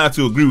inclined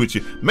to agree with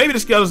you. Maybe the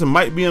skeleton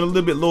might be in a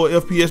little bit lower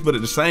FPS, but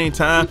at the same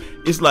time,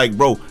 it's like,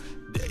 bro,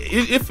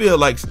 it feels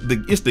like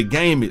it's the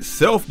game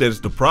itself that's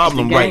the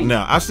problem right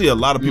now. I see a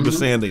lot of people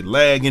saying they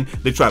lagging.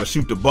 They try to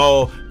shoot the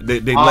ball. They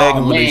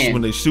lagging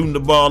when they shooting the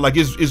ball. Like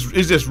it's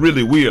just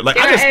really weird. Like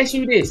Can I ask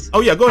you this?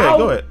 Oh yeah, go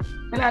ahead.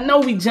 And I know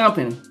we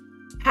jumping.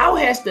 How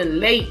has the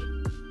late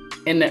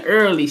and the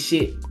early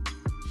shit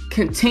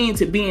continue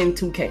to be in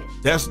 2K?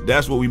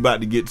 That's what we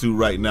about to get to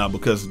right now,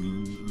 because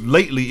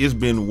lately it's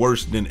been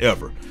worse than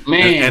ever.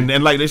 Man.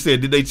 And like they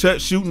said, did they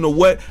touch shooting or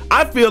what?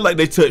 I feel like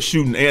they touch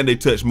shooting and they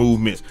touch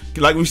movements.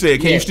 Like we said,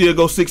 can you still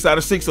go 6 out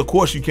of 6? Of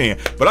course you can.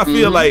 But I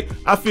feel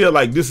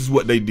like this is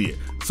what they did.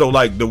 So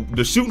like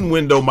the shooting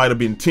window might have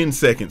been 10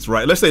 seconds,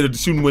 right? Let's say that the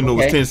shooting window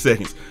was 10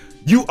 seconds.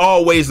 You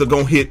always are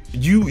gonna hit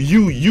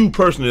you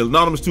personally,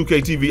 Anonymous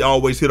 2K TV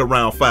always hit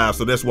around 5,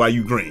 so that's why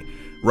you green.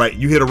 Right?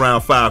 You hit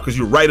around 5 because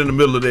you're right in the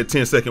middle of that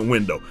 10-second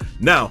window.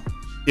 Now,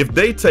 if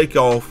they take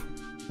off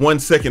 1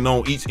 second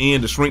on each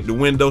end to shrink the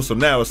window, so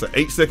now it's an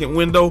 8-second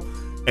window,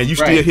 and you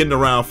still hitting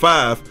around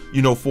 5,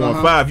 4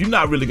 and 5, you're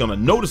not really gonna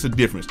notice a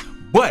difference.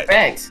 But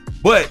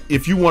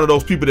if you one of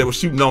those people that was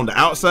shooting on the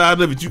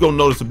outside of it, you're gonna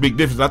notice a big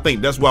difference. I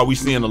think that's why we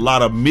seeing a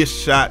lot of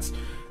missed shots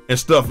and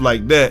stuff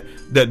like that.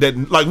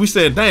 That like we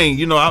said, dang,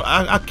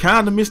 I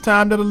kind of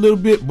mistimed that a little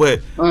bit,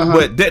 but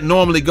that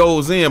normally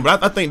goes in.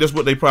 But I think that's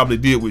what they probably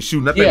did with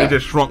shooting. I think they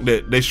just shrunk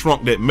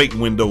that make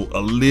window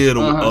a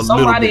little.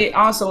 Somebody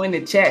also in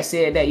the chat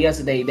said that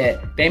yesterday,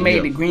 that they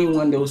made the green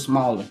window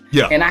smaller.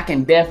 Yeah, and I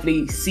can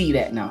definitely see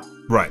that now.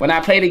 Right. When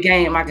I play the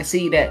game, I can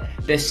see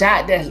that the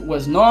shot that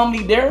was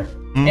normally there,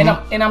 and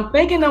I'm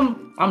thinking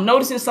I'm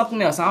noticing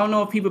something else. I don't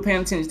know if people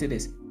paying attention to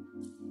this.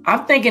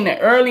 I'm thinking the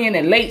early and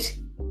the late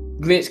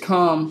glitch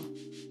come,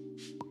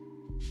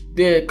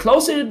 the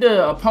closer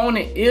the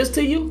opponent is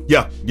to you,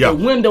 the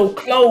window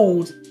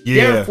closed.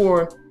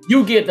 Therefore,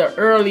 you get the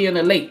early and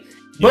the late.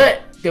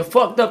 But the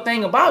fucked up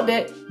thing about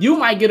that, you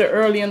might get an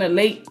early and a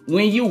late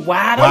when you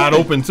wide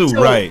open too,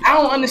 so right? I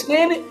don't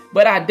understand it,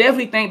 but I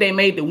definitely think they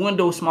made the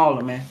window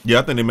smaller, man. Yeah,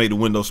 I think they made the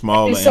window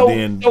smaller,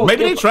 and then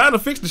maybe they trying to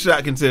fix the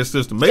shot contest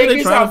system. Maybe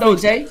they trying to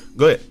fix Jay.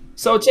 Go ahead.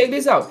 So check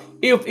this out.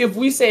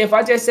 If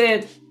I just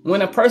said,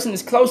 when a person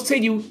is close to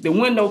you, the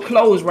window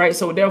closed, right?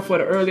 So therefore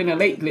the early and the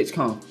late glitch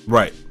come.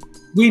 Right.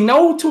 We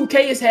know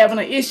 2K is having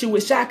an issue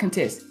with shot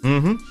contests.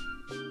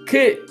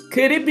 Could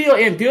it be an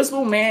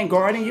invisible man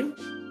guarding you?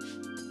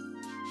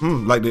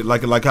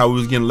 Like how we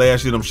was getting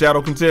last year, them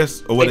shadow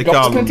contests, or what they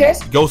call them,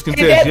 ghost contests.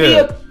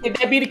 Could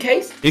that be the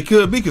case? It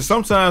could be, because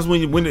sometimes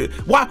one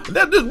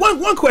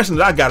question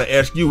that I gotta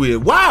ask you is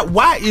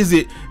why is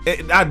it?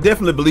 I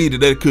definitely believe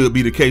that could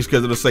be the case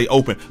because it'll say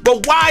open,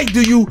 but why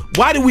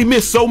do we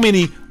miss so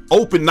many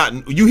open?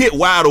 You hit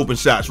wide open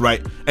shots,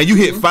 right? And you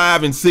hit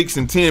 5 and 6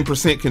 and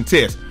 10%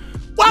 contest.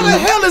 Why the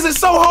hell is it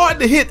so hard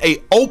to hit a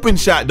open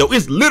shot though?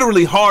 It's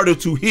literally harder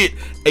to hit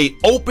a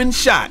open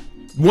shot,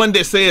 one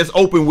that says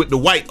open with the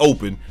white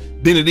open,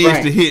 than it is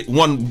to hit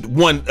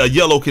a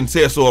yellow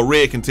contest or a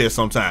red contest.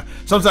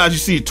 Sometimes you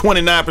see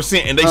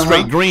 29% and they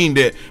straight green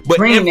that, but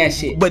that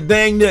shit. But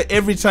dang near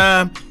every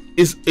time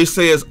it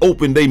says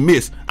open, they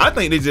miss. I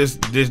think it's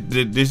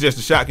just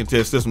a shot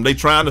contest system. They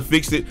trying to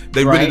fix it.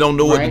 They really don't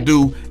know what to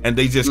do, and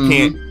they just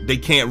can't. They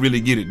can't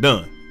really get it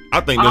done.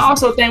 I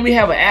also think we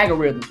have an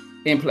algorithm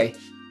in play.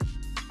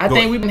 I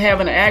think we've been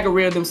having an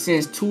algorithm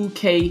since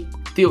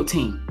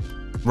 2K15.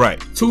 Right.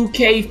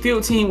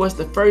 2K15 was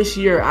the first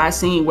year I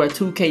seen where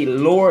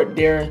 2K lowered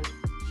their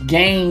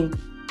game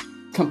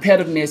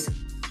competitiveness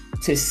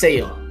to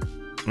sell.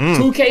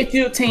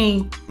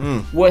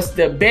 2K15 was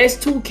the best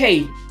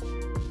 2K.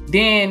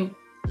 Then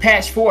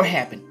patch 4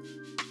 happened.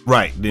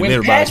 Right. Then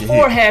when patch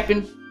 4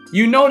 happened,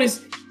 you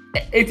notice,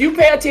 if you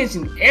pay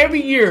attention,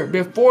 every year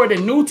before the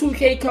new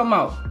 2K come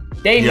out,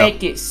 they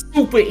make it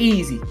super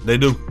easy. They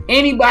do.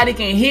 Anybody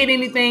can hit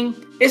anything.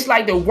 It's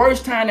like the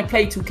worst time to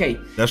play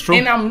 2K. That's true.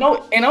 And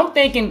I'm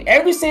thinking,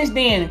 ever since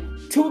then,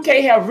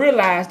 2K have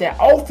realized that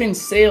offense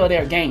sell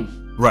their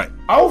game. Right.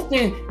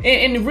 Offense,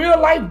 in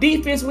real life,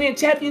 defense win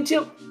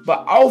championship,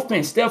 but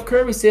offense, Steph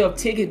Curry sell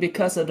tickets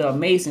because of the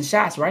amazing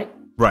shots, right?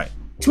 Right.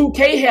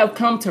 2K have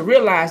come to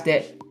realize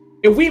that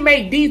if we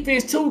make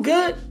defense too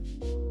good,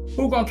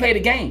 who gonna play the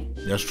game?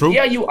 That's true.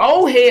 Yeah, you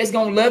old heads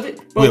gonna love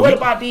it, but what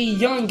about these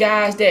young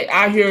guys that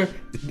out here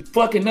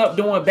fucking up,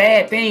 doing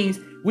bad things?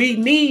 We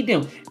need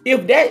them.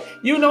 If that,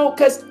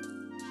 because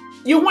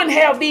you wouldn't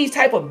have these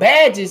type of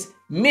badges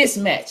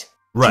mismatch.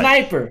 Right.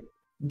 Sniper,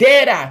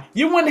 Deadeye.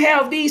 You wouldn't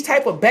have these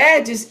type of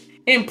badges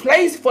in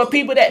place for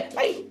people that,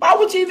 like, why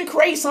would you even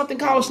create something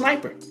called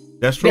Sniper?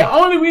 That's true. The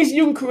only reason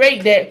you can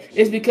create that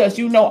is because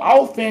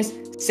offense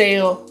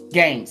sell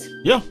games.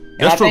 Yeah,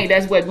 and I think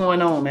that's what's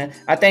going on, man.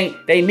 I think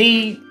they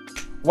need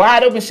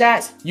wide open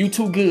shots. You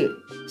too good,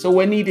 so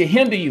we need to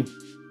hinder you.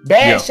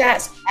 Bad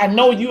shots. I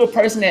know you a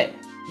person that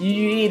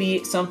you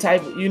idiot. Some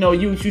type,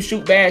 you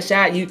shoot bad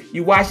shot.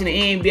 You watching the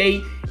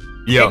NBA.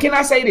 Yeah. And can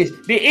I say this?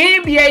 The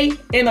NBA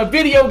in a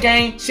video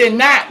game should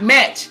not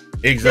match.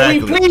 Exactly.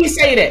 Can we please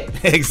say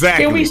that?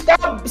 Exactly. Can we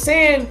stop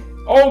saying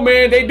oh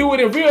man, they do it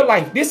in real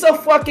life. This is a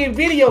fucking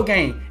video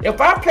game. If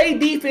I play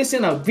defense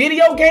in a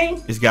video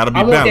game, it's gotta be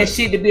I balanced. want that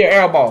shit to be an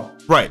air ball.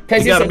 Right.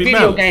 Because it's a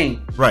video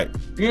game. Right.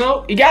 You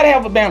know, you gotta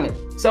have a balance.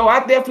 So I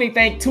definitely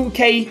think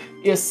 2K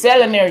is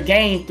selling their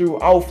game through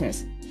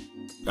offense.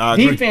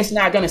 Defense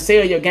not gonna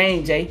sell your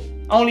game, Jay.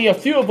 Only a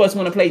few of us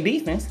want to play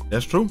defense.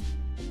 That's true.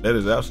 That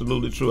is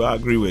absolutely true. I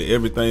agree with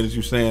everything that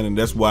you're saying, and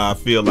that's why I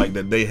feel like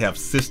that they have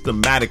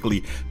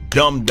systematically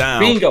dumbed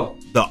down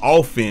the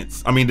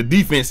offense. I mean, the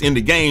defense in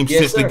the game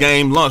since the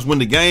game launched. When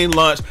the game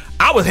launched,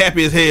 I was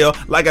happy as hell.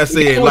 Like I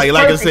said, like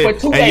I said, for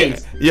 2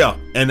 days. Yeah.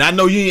 And I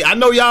know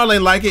y'all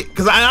ain't like it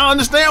because I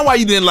understand why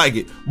you didn't like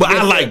it, but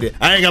I liked it.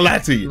 I ain't gonna lie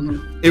to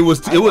you. It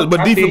was,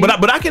 but defense.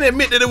 But I can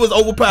admit that it was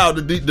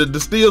overpowered. The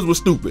steals were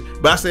stupid.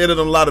 But I said it in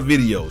a lot of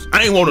videos.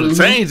 I ain't wanted to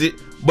change it.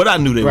 But I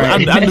knew they were. I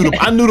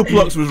knew the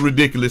Plucks was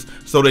ridiculous,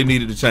 so they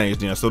needed to change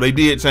them. So they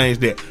did change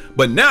that.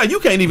 But now you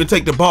can't even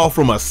take the ball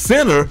from a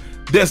center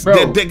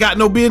that got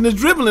no business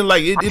dribbling.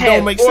 Like it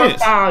don't make sense. I had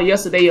 4 fouls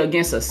yesterday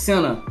against a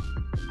center.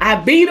 I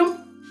beat him.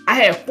 I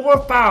had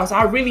 4 fouls.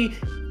 I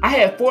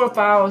had 4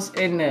 fouls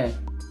in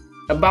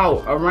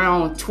about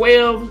around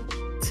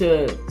 12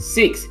 to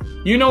 6.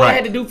 You know what I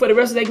had to do for the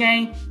rest of that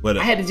game?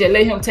 I had to just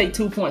let him take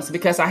 2 points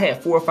because I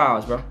had 4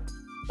 fouls, bro.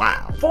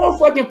 Wow. 4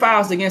 fucking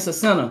fouls against a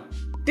center.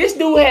 This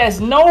dude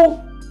has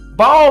no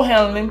ball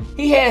handling.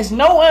 He has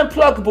no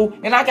unpluckable,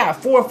 and I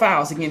got 4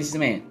 fouls against this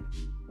man.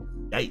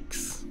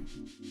 Yikes.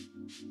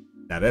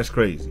 Now that's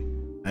crazy.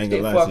 I ain't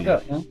gonna lie to you.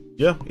 Up, man.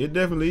 Yeah, it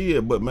definitely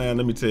is. But man,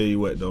 let me tell you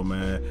what though,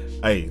 man.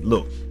 Hey,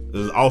 look, it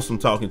was awesome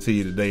talking to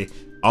you today.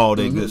 All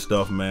that good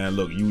stuff, man.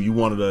 Look, you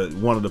one of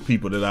the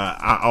people that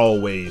I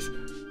always,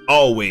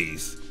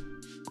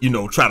 you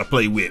know, try to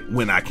play with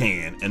when I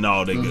can and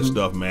all that good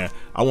stuff, man.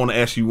 I want to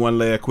ask you one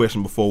last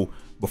question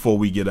before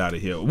we get out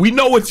of here. We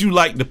know what you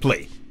like to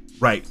play,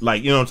 right?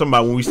 Like, you know what I'm talking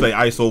about when we say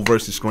ISO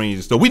versus screens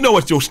and stuff. We know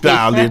what your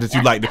style is that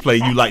you like to play.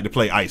 You like to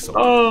play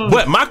ISO.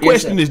 But my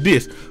question is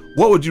this.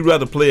 What would you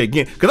rather play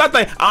against? Because I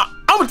think, I'm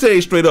going to tell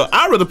you straight up,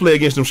 I'd rather play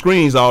against them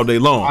screens all day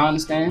long. I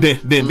understand.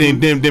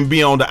 Than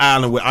be on the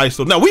island with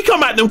ISO. Now, we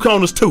come out them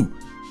corners too.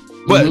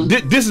 But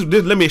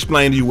let me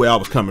explain to you where I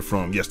was coming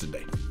from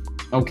yesterday.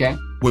 Okay.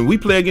 When we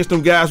play against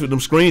them guys with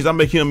them screens, I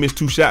make him miss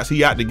 2 shots.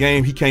 He out the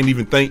game. He can't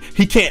even think.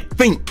 He can't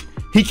think.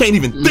 He can't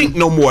even think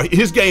no more.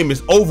 His game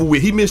is over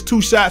with. He missed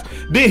 2 shots.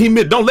 Then he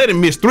missed. Don't let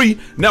him miss 3.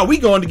 Now we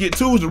going to get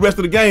 2s the rest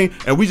of the game,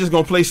 and we just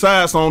gonna play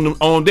sides on them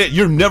on that.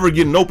 You're never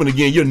getting open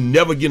again. You're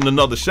never getting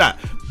another shot.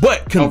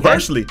 But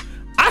conversely,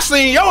 I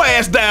seen your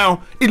ass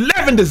down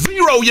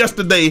 11-0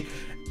 yesterday,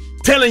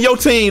 telling your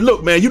team,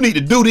 look, man, you need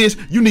to do this.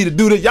 You need to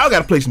do this. Y'all got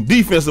to play some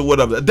defense or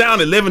whatever. Down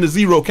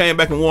 11-0, came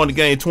back and won the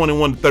game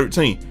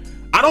 21-13.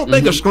 I don't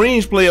think a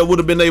screens player would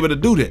have been able to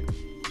do that.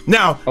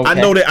 Now, I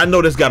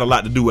know that's got a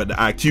lot to do with the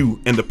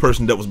IQ and the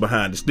person that was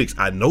behind the sticks.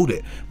 I know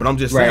that, but I'm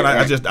just saying,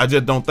 I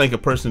just don't think a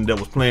person that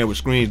was playing with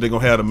screens, they're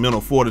gonna have the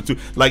mental fortitude.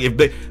 Like if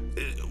they,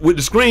 with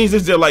the screens,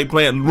 it's just like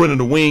running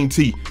the wing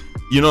T.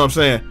 You know what I'm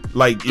saying?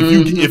 Like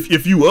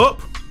if you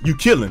up, you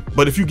killing.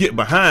 But if you get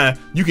behind,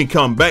 you can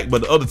come back,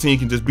 but the other team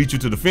can just beat you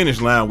to the finish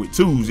line with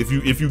 2s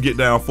if you get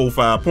down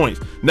 4-5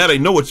 points. Now they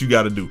know what you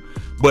got to do.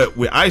 But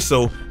with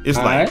ISO, it's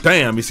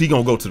damn, is he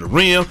gonna go to the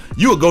rim?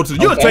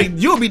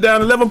 You'll be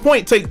down 11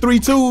 points, take 3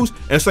 2s,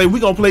 and say we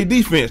gonna play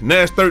defense.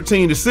 Now it's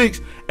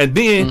 13-6, and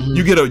then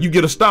you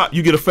get a stop,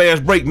 you get a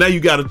fast break. Now you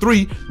got a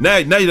 3.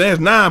 Now that's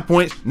 9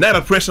 points. Now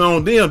the pressure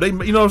on them. They,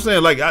 you know what I'm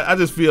saying? Like I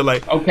just feel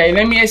like. Okay,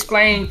 let me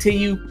explain to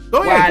you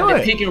why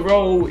the pick and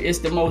roll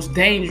is the most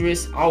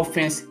dangerous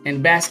offense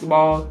in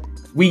basketball.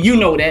 You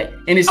know that,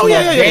 and it's the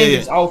most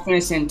dangerous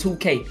offense in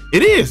 2K.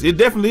 It is. It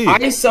definitely is.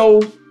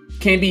 ISO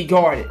can be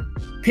guarded.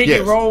 Pick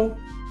and roll,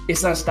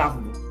 it's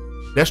unstoppable.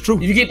 That's true.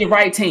 If you get the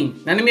right team.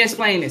 Now let me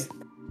explain this.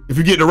 If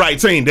you get the right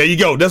team, there you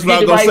go. That's what I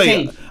was gonna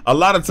say. A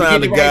lot of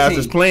times the guys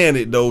that's playing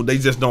it though, they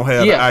just don't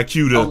have the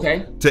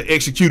IQ to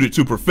execute it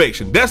to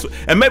perfection.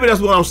 And maybe that's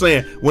what I'm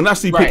saying. When I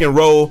see pick and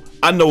roll,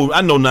 I know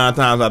 9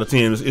 times out of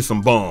 10 it's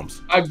some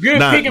bums. A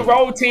good pick and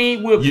roll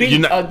team will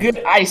beat a good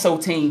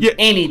ISO team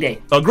any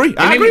day. Agree.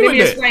 I agree with that. Let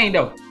me explain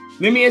though.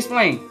 Let me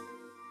explain.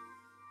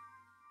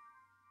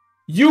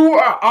 You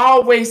are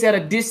always at a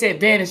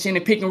disadvantage in the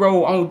pick and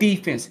roll on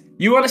defense.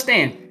 You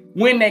understand?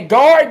 When the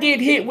guard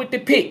get hit with the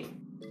pick,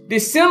 the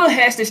center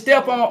has to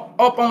step up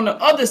on the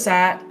other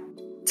side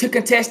to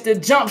contest the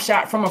jump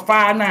shot from a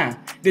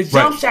 5'9". The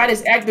jump shot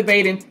is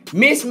activating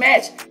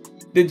mismatch.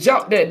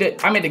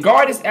 The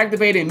guard is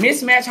activating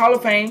mismatch Hall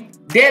of Fame,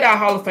 dead eye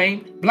Hall of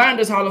Fame,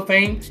 blinders Hall of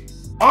Fame.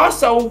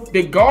 Also,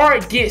 the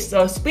guard gets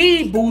a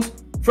speed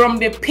boost from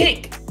the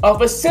pick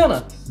of a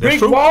center.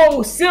 Brick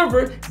Wall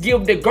Silver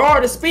give the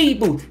guard a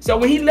speed boost. So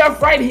when he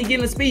left right, he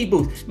getting a speed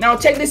boost. Now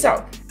check this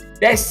out.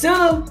 That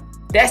center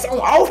that's on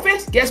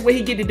offense, guess what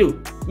he get to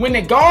do? When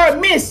the guard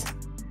miss,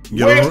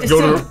 where's the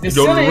center? The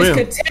center is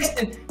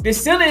contesting. The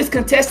center is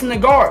contesting the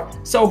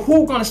guard. So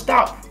who gonna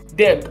stop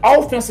the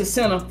offensive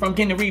center from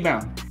getting the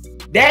rebound?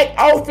 That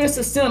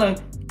offensive center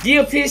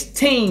give his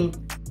team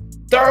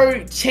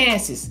 3rd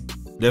chances.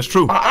 That's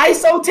true. An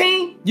ISO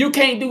team, you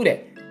can't do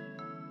that.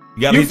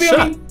 You gotta hit the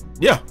shot.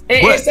 Yeah.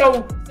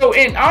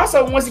 And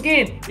also once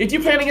again, if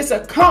you're playing against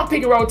a comp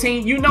pick and roll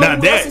team, you know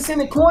who else is in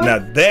the corner.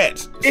 Now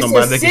that's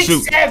somebody that can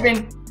shoot.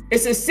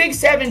 It's a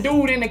 6'7"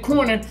 dude in the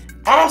corner,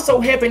 also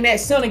helping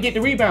that center get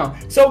the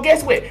rebound. So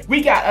guess what?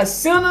 We got a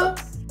center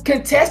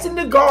contesting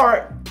the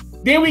guard.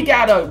 Then we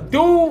got a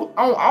dude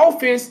on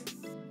offense,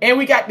 and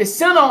we got the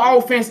center on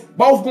offense,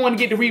 both going to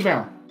get the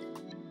rebound.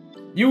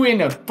 You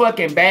in a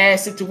fucking bad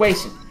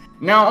situation.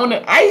 Now on the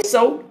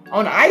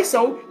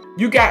ISO,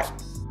 you got.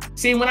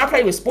 See, when I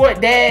play with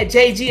Sport Dad,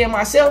 JG, and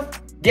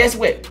myself, guess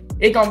what?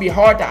 It's gonna be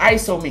hard to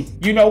ISO me.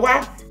 You know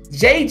why?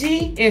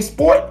 JG and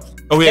Sport,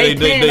 they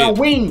playing on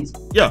wings.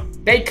 Yeah.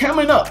 They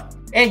coming up.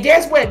 And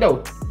guess what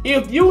though?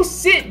 If you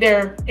sit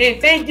there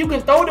and think you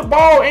can throw the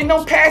ball in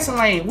no passing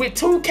lane with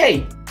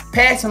 2K,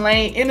 passing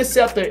lane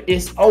interceptor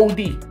is OD.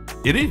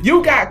 It is.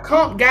 You got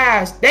comp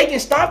guys, they can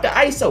stop the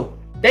ISO.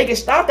 They can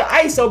stop the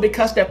ISO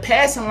because the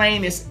passing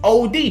lane is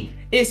OD.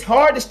 It's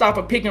hard to stop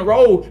a pick and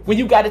roll when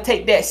you got to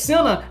take that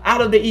center out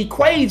of the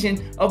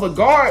equation of a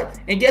guard.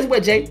 And guess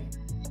what, Jay?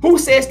 Who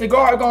says the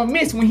guard gonna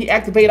miss when he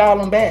activate all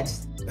them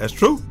bats? That's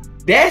true.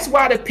 That's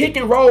why the pick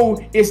and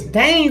roll is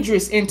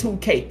dangerous in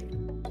 2K.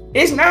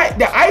 It's not,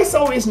 the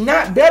ISO is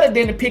not better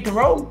than the pick and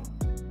roll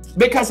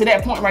because of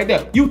that point right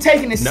there. You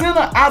taking the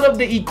center out of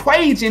the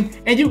equation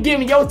and you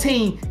giving your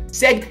team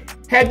second.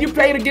 Have you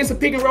played against a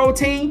pick and roll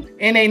team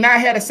and they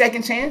not had a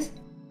second chance?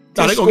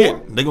 No, they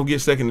gonna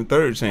get second and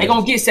third chance. They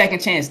gonna get second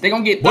chance. They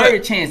gonna get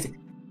third chance.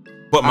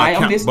 But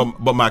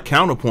my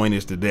counterpoint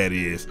is to that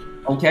is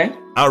okay.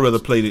 I rather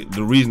play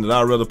the reason that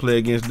I rather play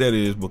against that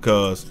is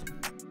because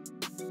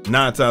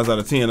 9 times out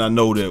of 10 I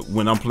know that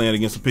when I'm playing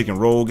against a pick and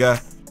roll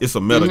guy, it's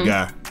a meta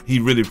guy. He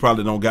really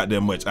probably don't got that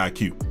much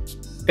IQ. Facts.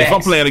 If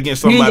I'm playing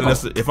against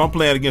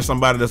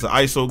somebody that's an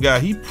ISO guy,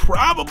 he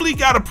probably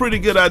got a pretty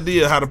good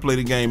idea how to play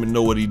the game and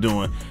know what he's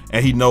doing,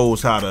 and he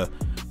knows how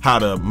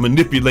to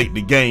manipulate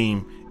the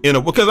game.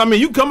 Because I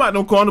mean, you come out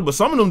them corner, but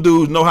some of them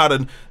dudes know how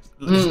to.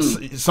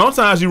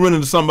 Sometimes you run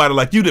into somebody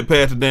like you that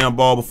passed the damn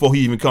ball before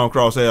he even come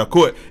across half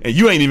court, and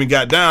you ain't even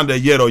got down there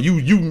yet, or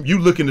you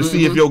looking to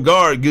see if your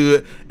guard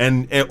good,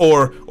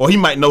 or he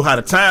might know how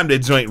to time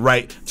that joint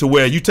right to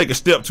where you take a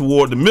step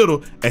toward the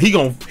middle, and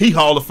he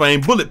Hall of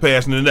Fame bullet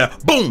passing in there,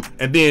 boom,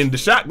 and then the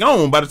shot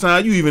gone by the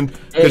time you even.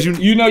 Because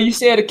you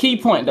said a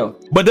key point though.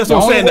 But that's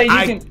what I'm saying.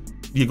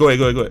 Go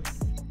ahead.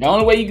 The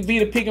only way you can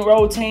beat a pick and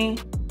roll team.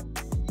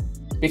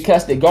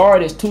 Because the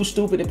guard is too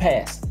stupid to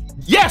pass.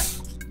 Yes.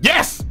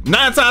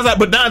 9 times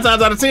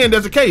out of 10,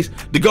 that's the case.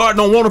 The guard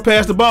don't want to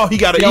pass the ball. He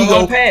got an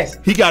ego.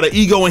 He got an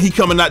ego, and he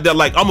coming out there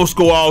like I'm gonna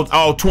score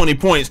all 20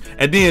 points.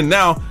 And then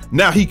now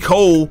he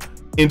cold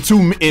in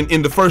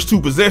the first 2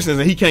 possessions,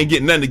 and he can't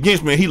get nothing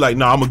against me. And he like,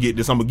 nah, I'm gonna get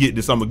this.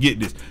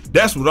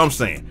 That's what I'm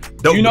saying.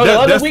 You know the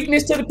other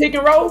weakness to the pick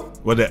and roll?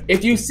 What that?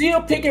 If you see a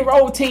pick and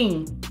roll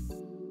team,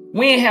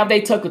 when have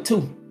they took a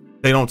 2?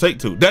 They don't take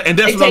 2. That's what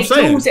I'm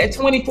saying. They take 2s at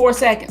 24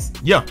 seconds.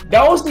 Yeah.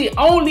 Those the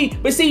only.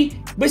 But see,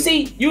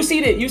 you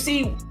see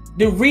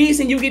the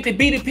reason you get to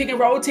beat a pick and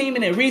roll team,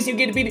 and the reason you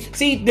get to beat it.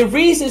 See, the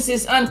reasons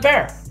is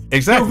unfair.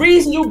 Exactly. The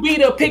reason you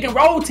beat a pick and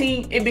roll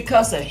team is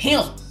because of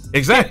him.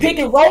 Exactly. The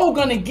pick and roll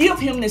gonna give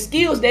him the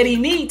skills that he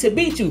need to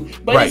beat you,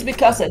 but it's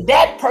because of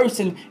that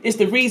person is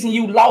the reason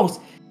you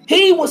lost.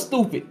 He was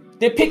stupid.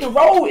 The pick and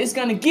roll is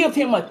gonna give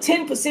him a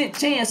 10%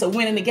 chance of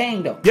winning the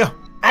game, though. Yeah.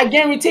 I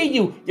guarantee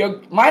you,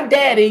 my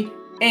daddy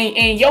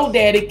and your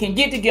daddy can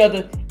get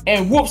together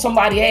and whoop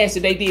somebody's ass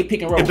if they did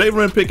pick and roll. If they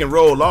run pick and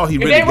roll, all he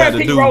really got to do. If they run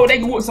pick and roll, they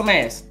can whoop some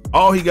ass.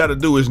 All he got to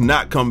do is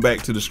not come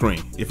back to the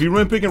screen. If you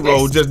run pick and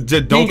roll, just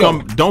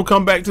don't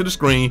come back to the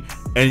screen,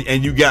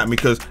 and you got me,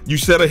 because you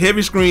set a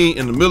heavy screen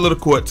in the middle of the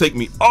court, take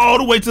me all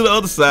the way to the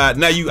other side.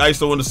 Now you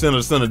ISO in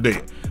the center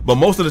dead. But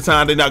most of the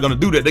time they're not gonna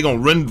do that. They're gonna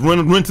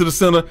run to the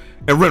center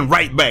and run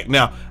right back.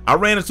 Now I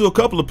ran into a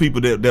couple of people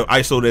that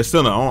ISO their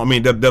center. I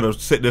mean that'll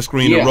set their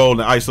screen and roll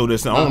and ISO their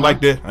center. I don't like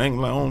that. I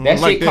don't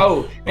like that.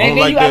 Cold. And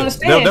then you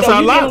understand. That's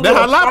how Locke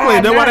play.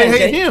 That's why they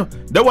hate him.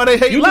 That's why they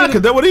hate Locke,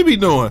 because that's what he be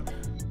doing.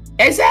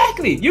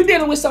 Exactly. You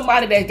dealing with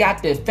somebody that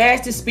got the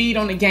fastest speed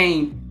on the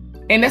game,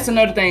 and that's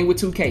another thing with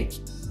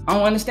 2K. I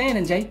don't understand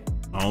it, Jay.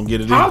 I don't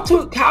get it. How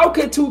could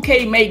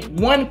 2K make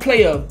one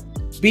player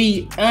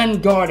be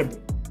unguardable?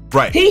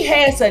 Right. He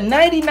has a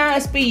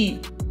 99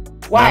 speed,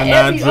 while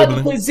every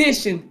other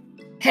position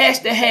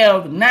has to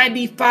have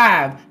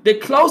 95. The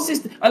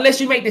closest, unless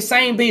you make the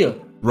same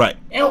build. Right.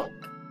 And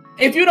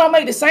if you don't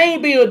make the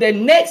same build, the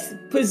next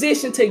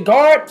position to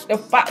guard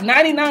the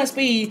 99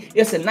 speed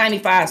is a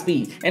 95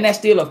 speed, and that's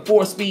still a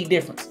 4 speed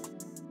difference.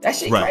 That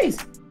shit crazy.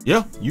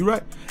 Yeah, you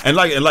right. And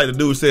like the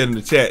dude said in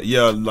the chat,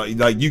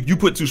 like you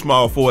put too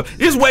small for it.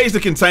 There's ways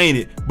to contain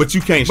it, but you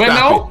can't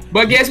stop it.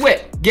 But guess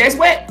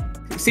what?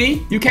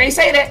 See, you can't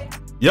say that.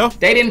 Yeah.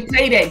 They didn't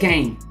play that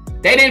game.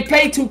 They didn't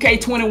play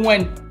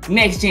 2K21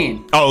 next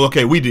gen. Oh,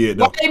 okay, we did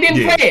though. Well, they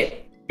didn't play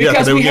it.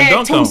 Because we had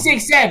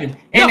 267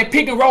 and the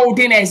pick and roll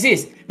didn't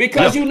exist.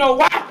 Because you know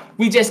why?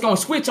 We just gonna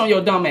switch on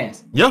your dumb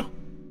ass. Yeah.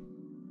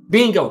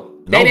 Bingo.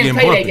 They didn't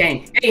play that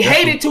game. They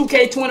hated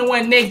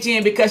 2K21 next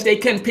gen because they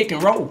couldn't pick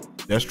and roll.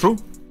 That's true.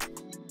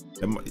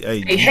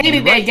 Hey, they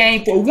hated that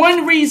game for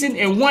one reason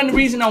and one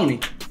reason only.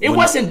 It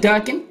wasn't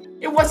dunking.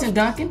 It wasn't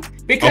dunking.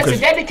 Because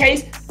if that's the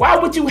case, why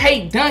would you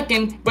hate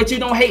dunking, but you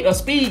don't hate a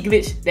speed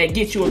glitch that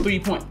gets you a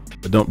 3-point?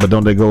 But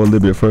don't they go a little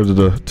bit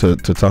further to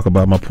talk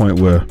about my point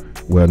where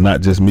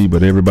not just me,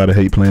 but everybody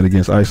hate playing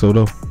against ISO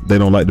though? They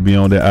don't like to be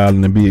on that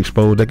island and be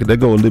exposed. They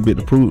go a little bit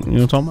to prove, you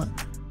know what I'm talking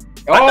about?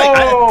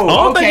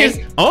 I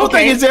don't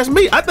think it's just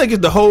me. I think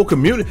it's the whole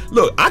community.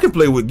 Look, I can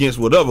play against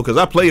whatever because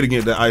I played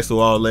against the ISO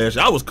all last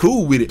year. I was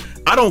cool with it.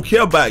 I don't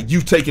care about you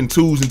taking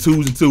 2s and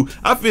 2s and 2.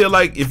 I feel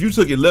like if you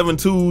took 11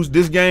 2s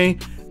this game,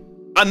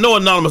 I know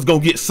Anonymous gonna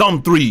get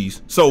some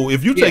 3s. So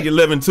if you take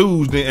 11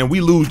 2s then, and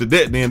we lose to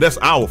that, then that's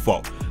our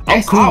fault.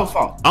 I'm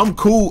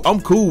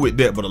cool with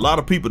that. But a lot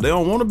of people, they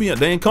don't want to be.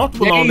 They ain't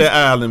comfortable on that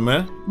island,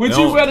 man. Would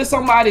you rather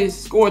somebody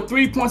score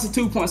 3 points or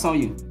 2 points on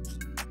you?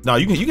 No,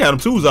 you can have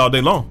them 2s all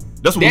day long.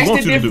 That's what we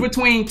want you to do. That's the difference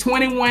between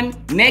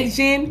 21 next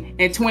gen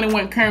and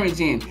 21 current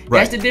gen. Right.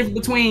 That's the difference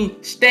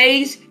between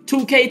stage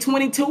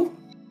 2K22.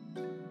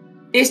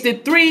 It's the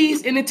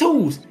 3s and the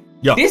 2s.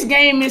 Yeah. This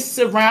game is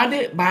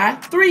surrounded by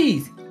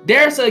 3s.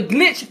 There's a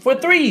glitch for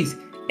 3s.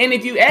 And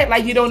if you act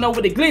like you don't know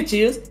what the glitch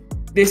is,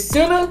 the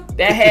center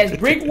that has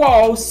brick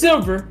walls,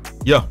 silver,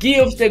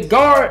 gives the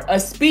guard a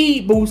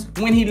speed boost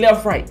when he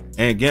left right.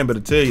 And Gambit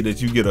to tell you that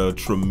you get a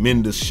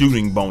tremendous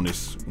shooting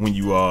bonus when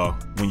you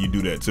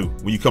do that too.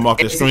 When you come off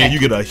the screen, you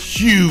get a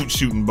huge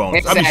shooting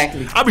bonus.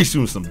 Exactly. I be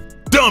shooting some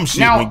dumb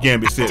shit when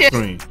Gambit set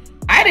screen.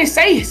 I didn't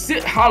say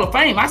Hall of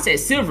Fame. I said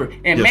silver.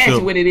 And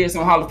imagine what it is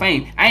on Hall of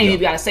Fame. I ain't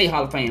even gotta say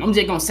Hall of Fame. I'm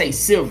just gonna say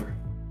silver.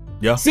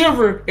 Yeah.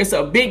 Silver is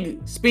a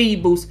big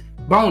speed boost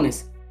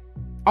bonus.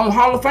 On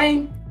Hall of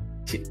Fame,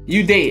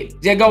 you dead.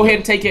 Just go ahead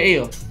and take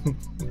your L.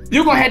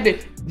 You're gonna have to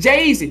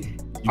Eazy.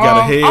 You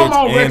gotta hedge. I'm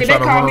on record. They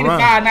call me the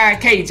 5'9"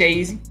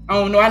 Eazy. I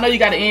don't know. I know you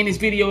gotta end this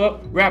video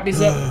up, wrap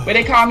this up, but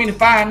they call me the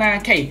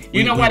 5'9".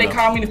 You know why they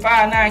call me the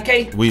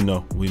 5'9"? We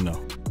know.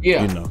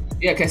 Yeah. We know.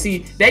 Yeah, cause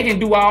see, they can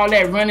do all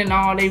that running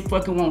all they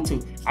fucking want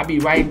to. I be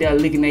right there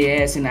licking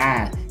their ass in the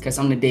eye, cause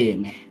I'm the dead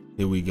man.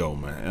 Here we go,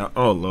 man.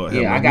 Oh Lord.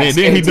 Yeah, I got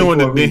then he doing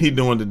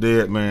the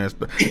dead man.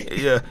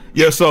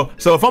 Yeah. So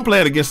if I'm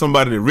playing against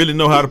somebody that really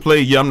know how to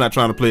play, I'm not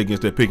trying to play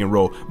against that pick and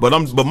roll. But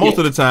most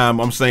of the time,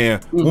 I'm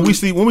saying when we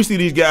see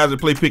these guys that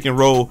play pick and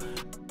roll,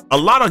 a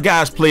lot of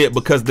guys play it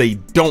because they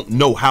don't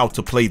know how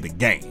to play the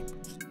game.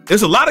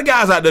 There's a lot of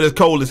guys out there that's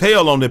cold as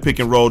hell on that pick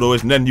and roll, though.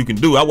 It's nothing you can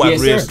do. I watch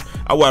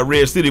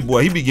Red City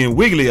boy. He be getting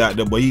wiggly out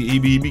there, boy. He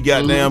be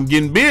goddamn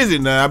getting busy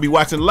now. I be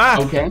watching live.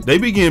 Okay. They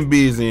be getting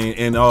busy,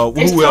 and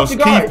who else?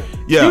 Keith,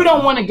 you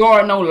don't want to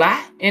guard no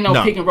lie in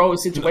no pick and roll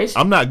situation.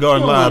 I'm not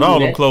guarding lie at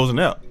all. I'm closing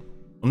out.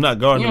 I'm not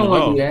guarding at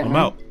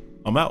all.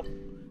 I'm out.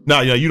 No,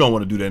 you don't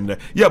want to do that in there.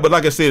 Yeah, but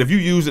like I said, if you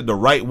use it the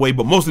right way,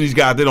 but most of these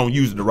guys, they don't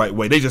use it the right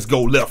way. They just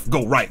go left,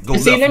 go right, go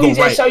left, go right. Let me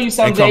just show you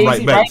something, and come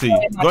right back to you.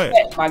 Go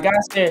ahead. My guy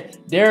said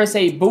there is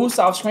a boost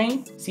off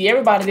screen. See,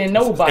 everybody didn't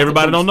know about it.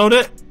 Everybody don't know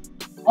that?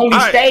 Only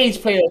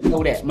stage players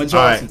know that.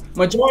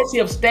 Majority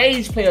of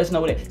stage players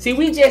know that. See,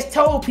 we just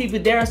told people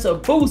there's a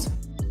boost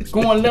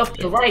going left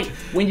to right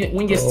when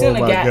your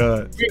center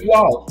got brick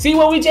wall. See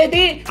what we just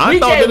did? I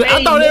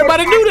thought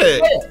everybody knew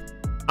that.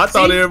 I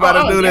thought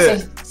everybody knew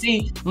that.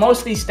 See,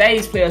 mostly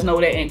stage players know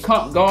that, and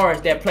comp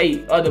guards that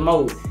play other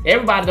modes.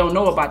 Everybody don't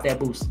know about that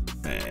boost.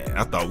 Man,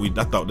 I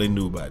thought they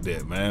knew about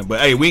that, man.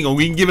 But hey, we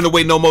ain't giving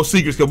away no more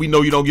secrets because we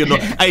know you don't get no.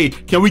 Hey,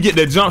 can we get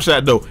that jump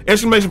shot though?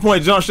 Exclamation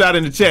point jump shot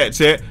in the chat,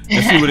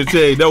 and see what it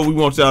tell you. That's what we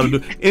want y'all to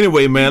do.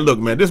 Anyway, man, look,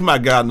 man, this is my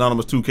guy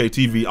Anonymous 2K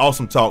TV.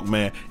 Awesome talk,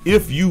 man.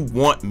 If you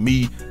want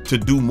me to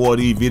do more of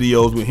these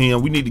videos with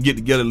him, we need to get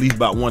together at least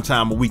about one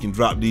time a week and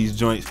drop these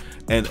joints.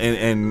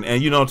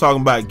 And you know what I'm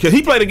talking about, because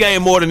he played the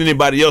game more than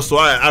anybody else, so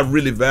I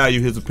really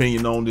value his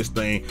opinion on this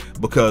thing,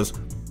 because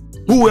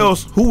who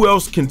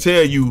else can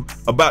tell you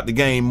about the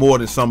game more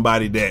than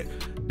somebody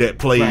that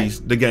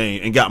plays the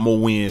game and got more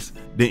wins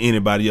than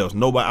anybody else?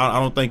 Nobody. I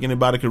don't think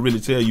anybody can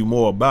really tell you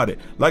more about it.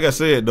 Like I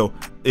said though,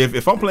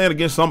 if I'm playing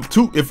against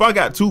if I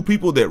got two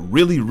people that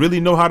really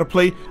know how to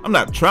play, I'm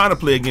not trying to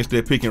play against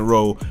their pick and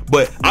roll,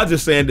 but I'm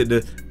just saying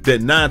that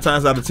 9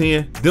 times out of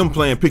 10, them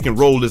playing pick and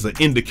roll is an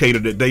indicator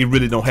that they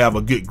really don't have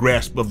a good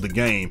grasp of the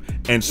game.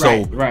 And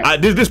so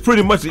this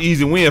pretty much an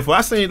easy win for.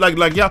 I seen like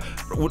y'all,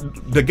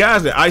 the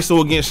guys that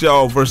ISO against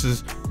y'all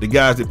versus the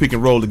guys that pick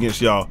and roll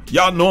against y'all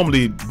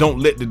normally don't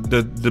let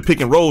the pick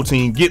and roll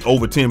team get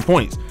over 10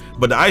 points.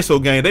 But the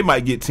ISO game, they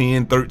might get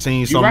 10,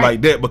 13, something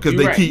like that, because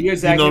they keep, you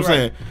know what I'm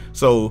saying?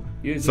 So,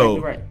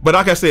 but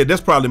like I said, that's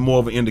probably more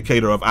of an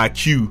indicator of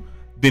IQ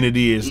than it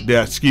is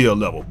their skill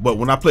level. But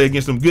when I play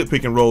against some good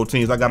pick and roll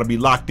teams, I gotta be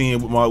locked in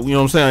with my, you know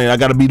what I'm saying? I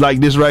gotta be like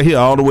this right here,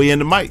 all the way in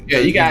the mic. Yeah,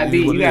 you gotta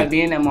be in that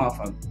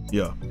motherfucker.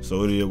 Yeah,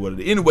 so it is what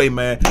it is. Anyway,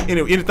 man,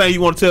 anything you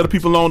want to tell the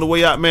people along the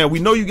way out, man? We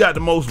know you got the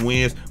most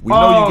wins. We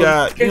know you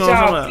got, you know what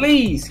I'm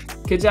saying?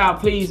 Could y'all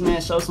please, man,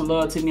 show some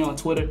love to me on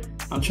Twitter.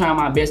 I'm trying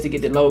my best to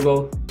get the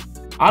logo.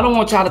 I don't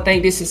want y'all to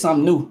think this is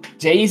something new.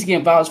 Eazy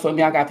can vouch for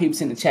me. I got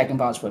people in the chat can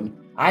vouch for me.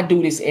 I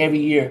do this every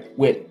year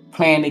with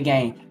playing the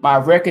game. My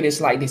record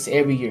is like this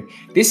every year.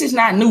 This is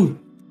not new.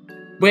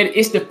 but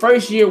it's the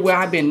first year where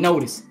I've been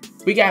noticed.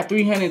 We got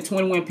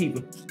 321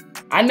 people.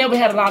 I never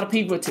had a lot of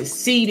people to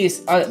see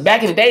this.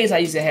 Back in the days, I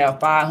used to have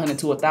 500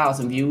 to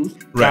 1,000 views.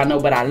 Right. I know,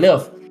 but I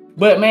left.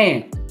 But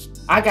man,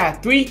 I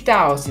got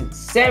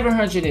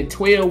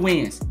 3,712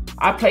 wins.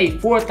 I played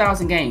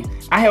 4,000 games.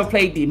 I have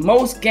played the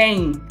most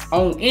games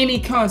on any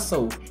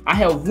console. I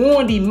have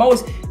won the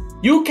most.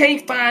 You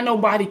can't find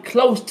nobody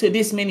close to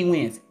this many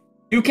wins.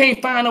 You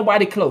can't find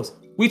nobody close.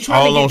 We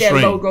try to get that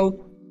stream.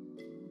 Logo.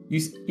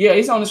 Yeah,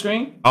 it's on the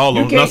screen. All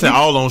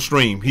on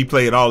stream. He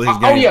played all his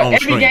games on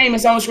stream. Every game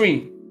is on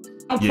screen.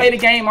 I don't play the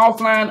game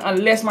offline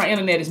unless my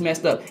internet is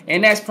messed up,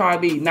 and that's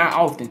probably not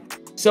often.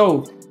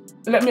 So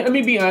let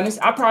me be honest.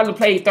 I probably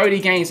played 30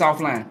 games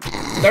offline.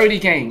 30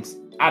 games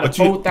out of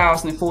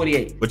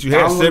 4,048. But you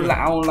had 70.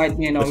 I don't like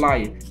being no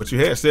liar. But you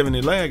had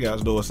 70 lag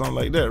outs though, or something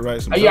like that,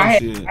 right? I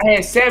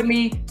had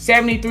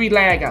 73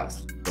 lag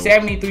outs.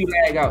 73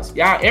 lag outs.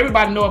 Y'all,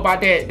 everybody know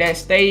about that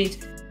stage.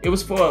 It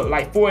was for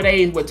like 4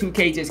 days where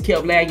 2K just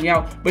kept lagging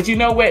out. But you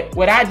know what?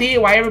 What I did,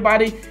 why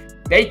everybody,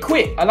 they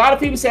quit. A lot of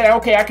people said,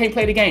 okay, I can't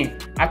play the game.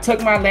 I took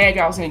my lag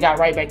outs and got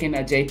right back in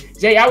there, Jay.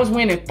 Jay, I was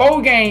winning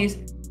 4 games,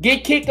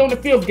 get kicked on the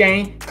 5th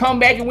game, come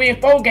back and win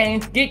 4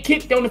 games, get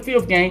kicked on the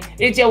 5th game.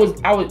 It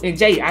just was,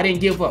 Jay, I didn't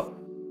give up.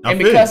 And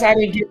because I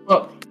didn't give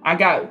up, I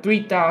got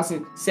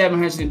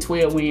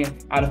 3,712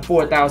 wins out of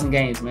 4,000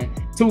 games, man.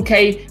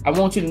 2K, I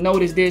want you to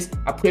notice this.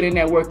 I put in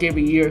that work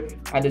every year.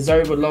 I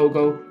deserve a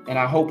logo, and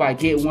I hope I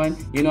get one.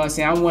 You know what I'm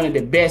saying? I'm one of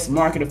the best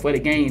marketer for the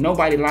game.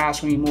 Nobody live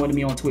stream more than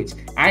me on Twitch.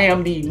 I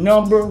am the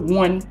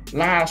 #1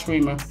 live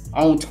streamer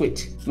on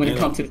Twitch when it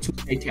comes to the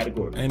 2K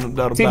category. Ain't no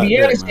doubt about that. To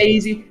be honest,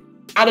 Eazy,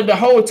 out of the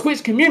whole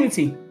Twitch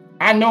community,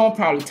 I know I'm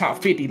probably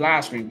top 50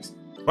 live streamers.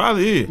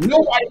 Probably is.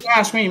 Nobody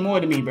live stream more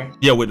than me, bro.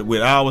 Yeah,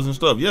 with hours and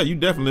stuff. Yeah, you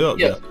definitely up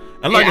there.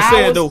 And like I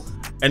said though,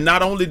 and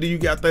not only do you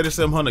got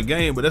 3,700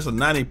 games, but that's a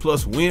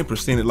 90+ win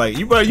percentage. Like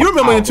you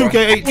remember in 2K18.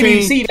 I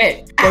didn't see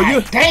that.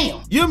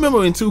 Damn. You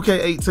remember in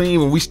 2K18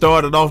 when we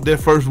started off that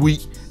first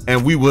week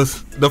and we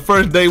was the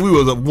first day we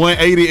was a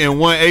 180 and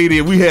 180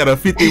 and we had a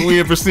 50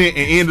 win percent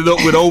and ended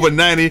up with over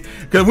 90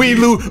 because we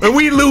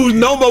lose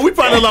no more. We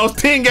probably lost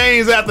 10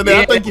 games after that.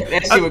 Yeah, I think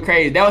that shit was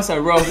crazy. That was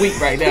a rough week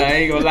right there. I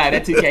ain't gonna lie.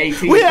 That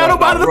 2K18. We had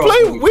nobody to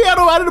play. We had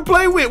nobody to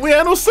play with. We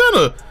had no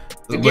center.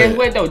 But guess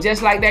what though?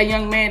 Just like that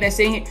young man that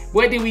said,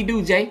 what did we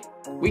do, Jay?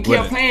 We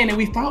kept playing and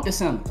we fought the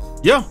center.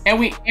 Yeah.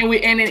 And at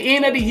the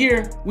end of the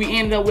year, we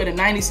ended up with a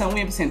 90-something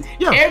win percentage.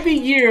 Yeah. Every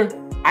year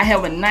I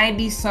have a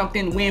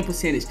 90-something win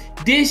percentage.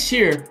 This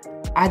year,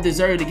 I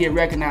deserve to get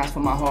recognized for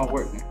my hard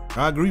work, man.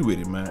 I agree with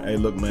it, man. Hey,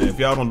 look, man, if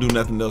y'all don't do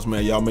nothing else,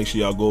 man, y'all make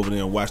sure y'all go over there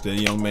and watch that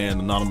young man,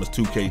 Anonymous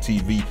 2K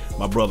TV,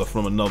 my brother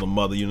from another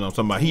mother, you know what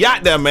I'm talking about? He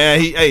out there, man.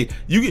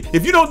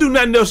 If you don't do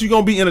nothing else, you're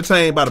going to be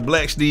entertained by the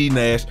Black Steve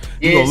Nash.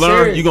 You're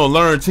going to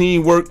learn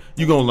teamwork.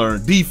 You're going to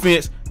learn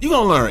defense. You're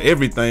going to learn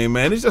everything,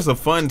 man. It's just a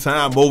fun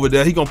time over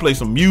there. He going to play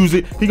some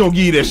music. He going to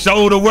give you that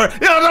shoulder work.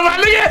 You know what I'm talking about?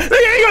 Look at he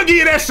going to give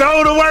you that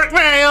shoulder work,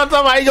 man. You know what I'm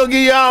talking about? He going to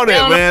give you all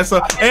that, man.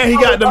 So, and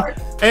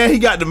he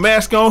got the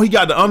mask on. He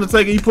got the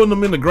Undertaker. He putting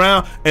them in the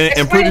ground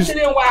and pretty. To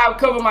them why I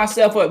cover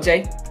myself up,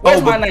 Jay.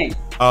 What's my name?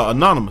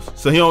 Anonymous.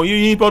 So you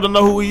ain't supposed to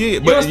know who he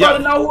is. You're supposed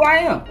to know who I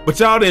am. But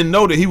y'all didn't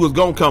know that he was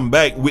gonna come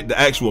back with the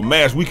actual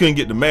mask. We couldn't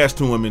get the mask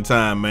to him in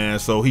time, man.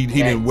 So he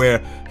didn't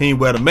wear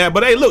the mask.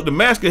 But hey, look, the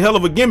mask a hell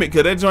of a gimmick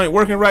because that joint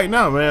working right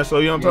now, man. So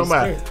you know what I'm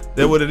talking about?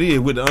 That's what it is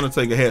with the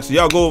Undertaker hat. So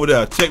y'all go over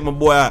there, check my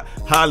boy out,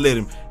 holler at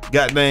him.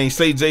 God dang,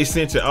 say Jay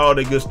sent you all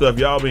that good stuff.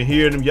 Y'all been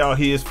hearing him. Y'all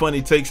hear his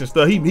funny takes and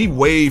stuff. He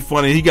way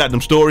funny. He got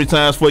them story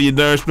times for you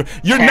during stream.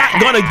 You're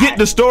not gonna get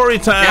the story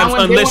times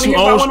unless you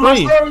on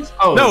stream.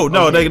 No,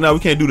 we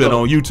can't do that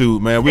on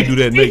YouTube, man. We do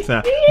that next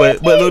time.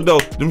 But look though,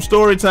 them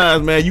story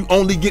times, man, you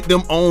only get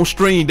them on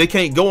stream. They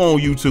can't go on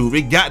YouTube.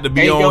 It got to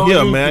be on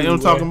here, man. You know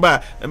what I'm talking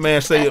about? That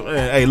man say,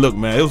 man, hey, look,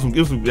 man, it was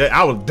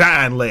I was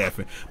dying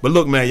laughing. But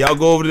look, man, y'all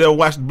go over there and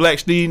watch the Black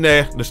Steve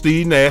Nash,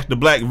 the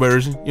black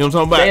version. You know what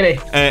I'm talking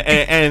about?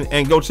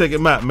 And go check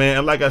him out, man.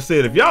 And like I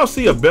said, if y'all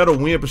see a better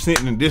win percent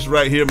than this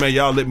right here, man,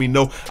 y'all let me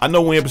know. I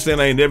know win percent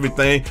ain't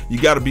everything.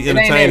 You got to be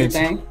entertaining.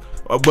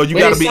 But you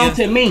got to be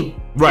something to me.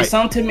 Right. It's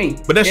something to me.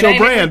 But that's your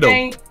brand,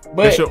 though.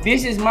 But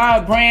this is my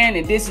brand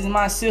and this is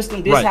my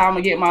system. This is how I'm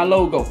gonna get my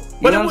logo. You know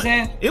what I'm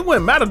saying? It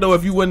wouldn't matter though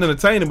if you wasn't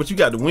entertaining, but you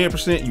got the win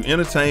percent, you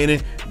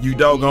entertaining, you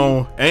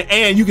doggone,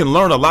 and you can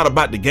learn a lot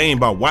about the game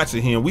by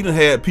watching him. We done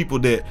had people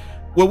that.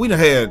 Well, we done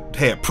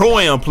had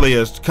pro-am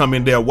players come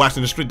in there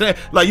watching the street.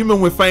 Like, you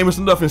remember when Famous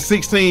enough in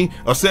 16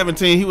 or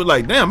 17, he was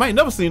like, damn, I ain't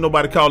never seen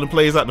nobody calling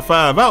plays out the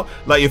 5 out.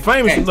 Like, if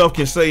Famous enough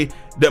can say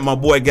that my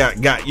boy got,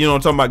 you know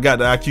what I'm talking about, got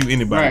the IQ,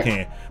 anybody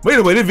can. But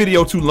anyway, this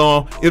video too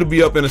long. It'll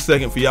be up in a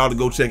second for y'all to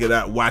go check it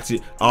out, watch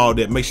it, all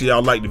that. Make sure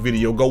y'all like the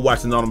video. Go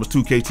watch Anonymous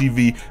 2K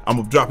TV. I'm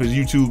gonna drop his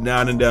YouTube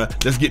down and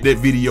let's get that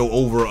video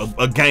over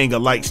a gang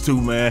of likes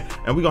too, man.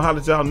 And we gonna holler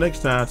at y'all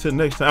next time. Till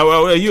next time.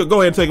 Well, you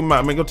go ahead and take them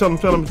out, man. Go tell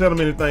them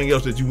anything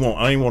else that you want.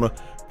 I ain't wanna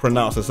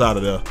pronounce us out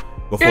of there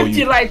before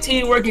you like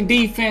teamwork and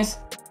defense.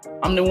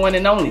 I'm the one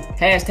and only.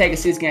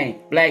 #assist game.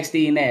 Black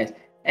Steve Nash.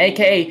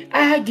 AKA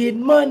I get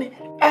money.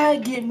 I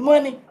get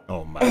money.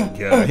 Oh my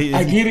God!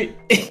 I get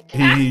it.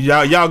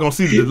 Y'all gonna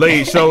see the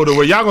delayed shoulder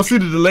where y'all gonna see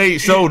the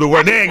delayed shoulder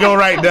where there it go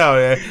right now,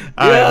 man.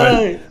 All right,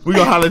 man. We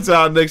gonna holler at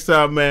y'all next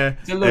time, man.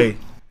 Hey,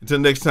 until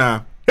next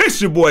time,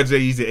 it's your boy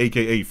Eazy,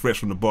 aka Fresh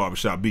from the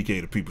Barbershop, BK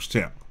the People's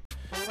Champ.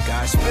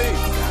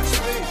 Godspeed.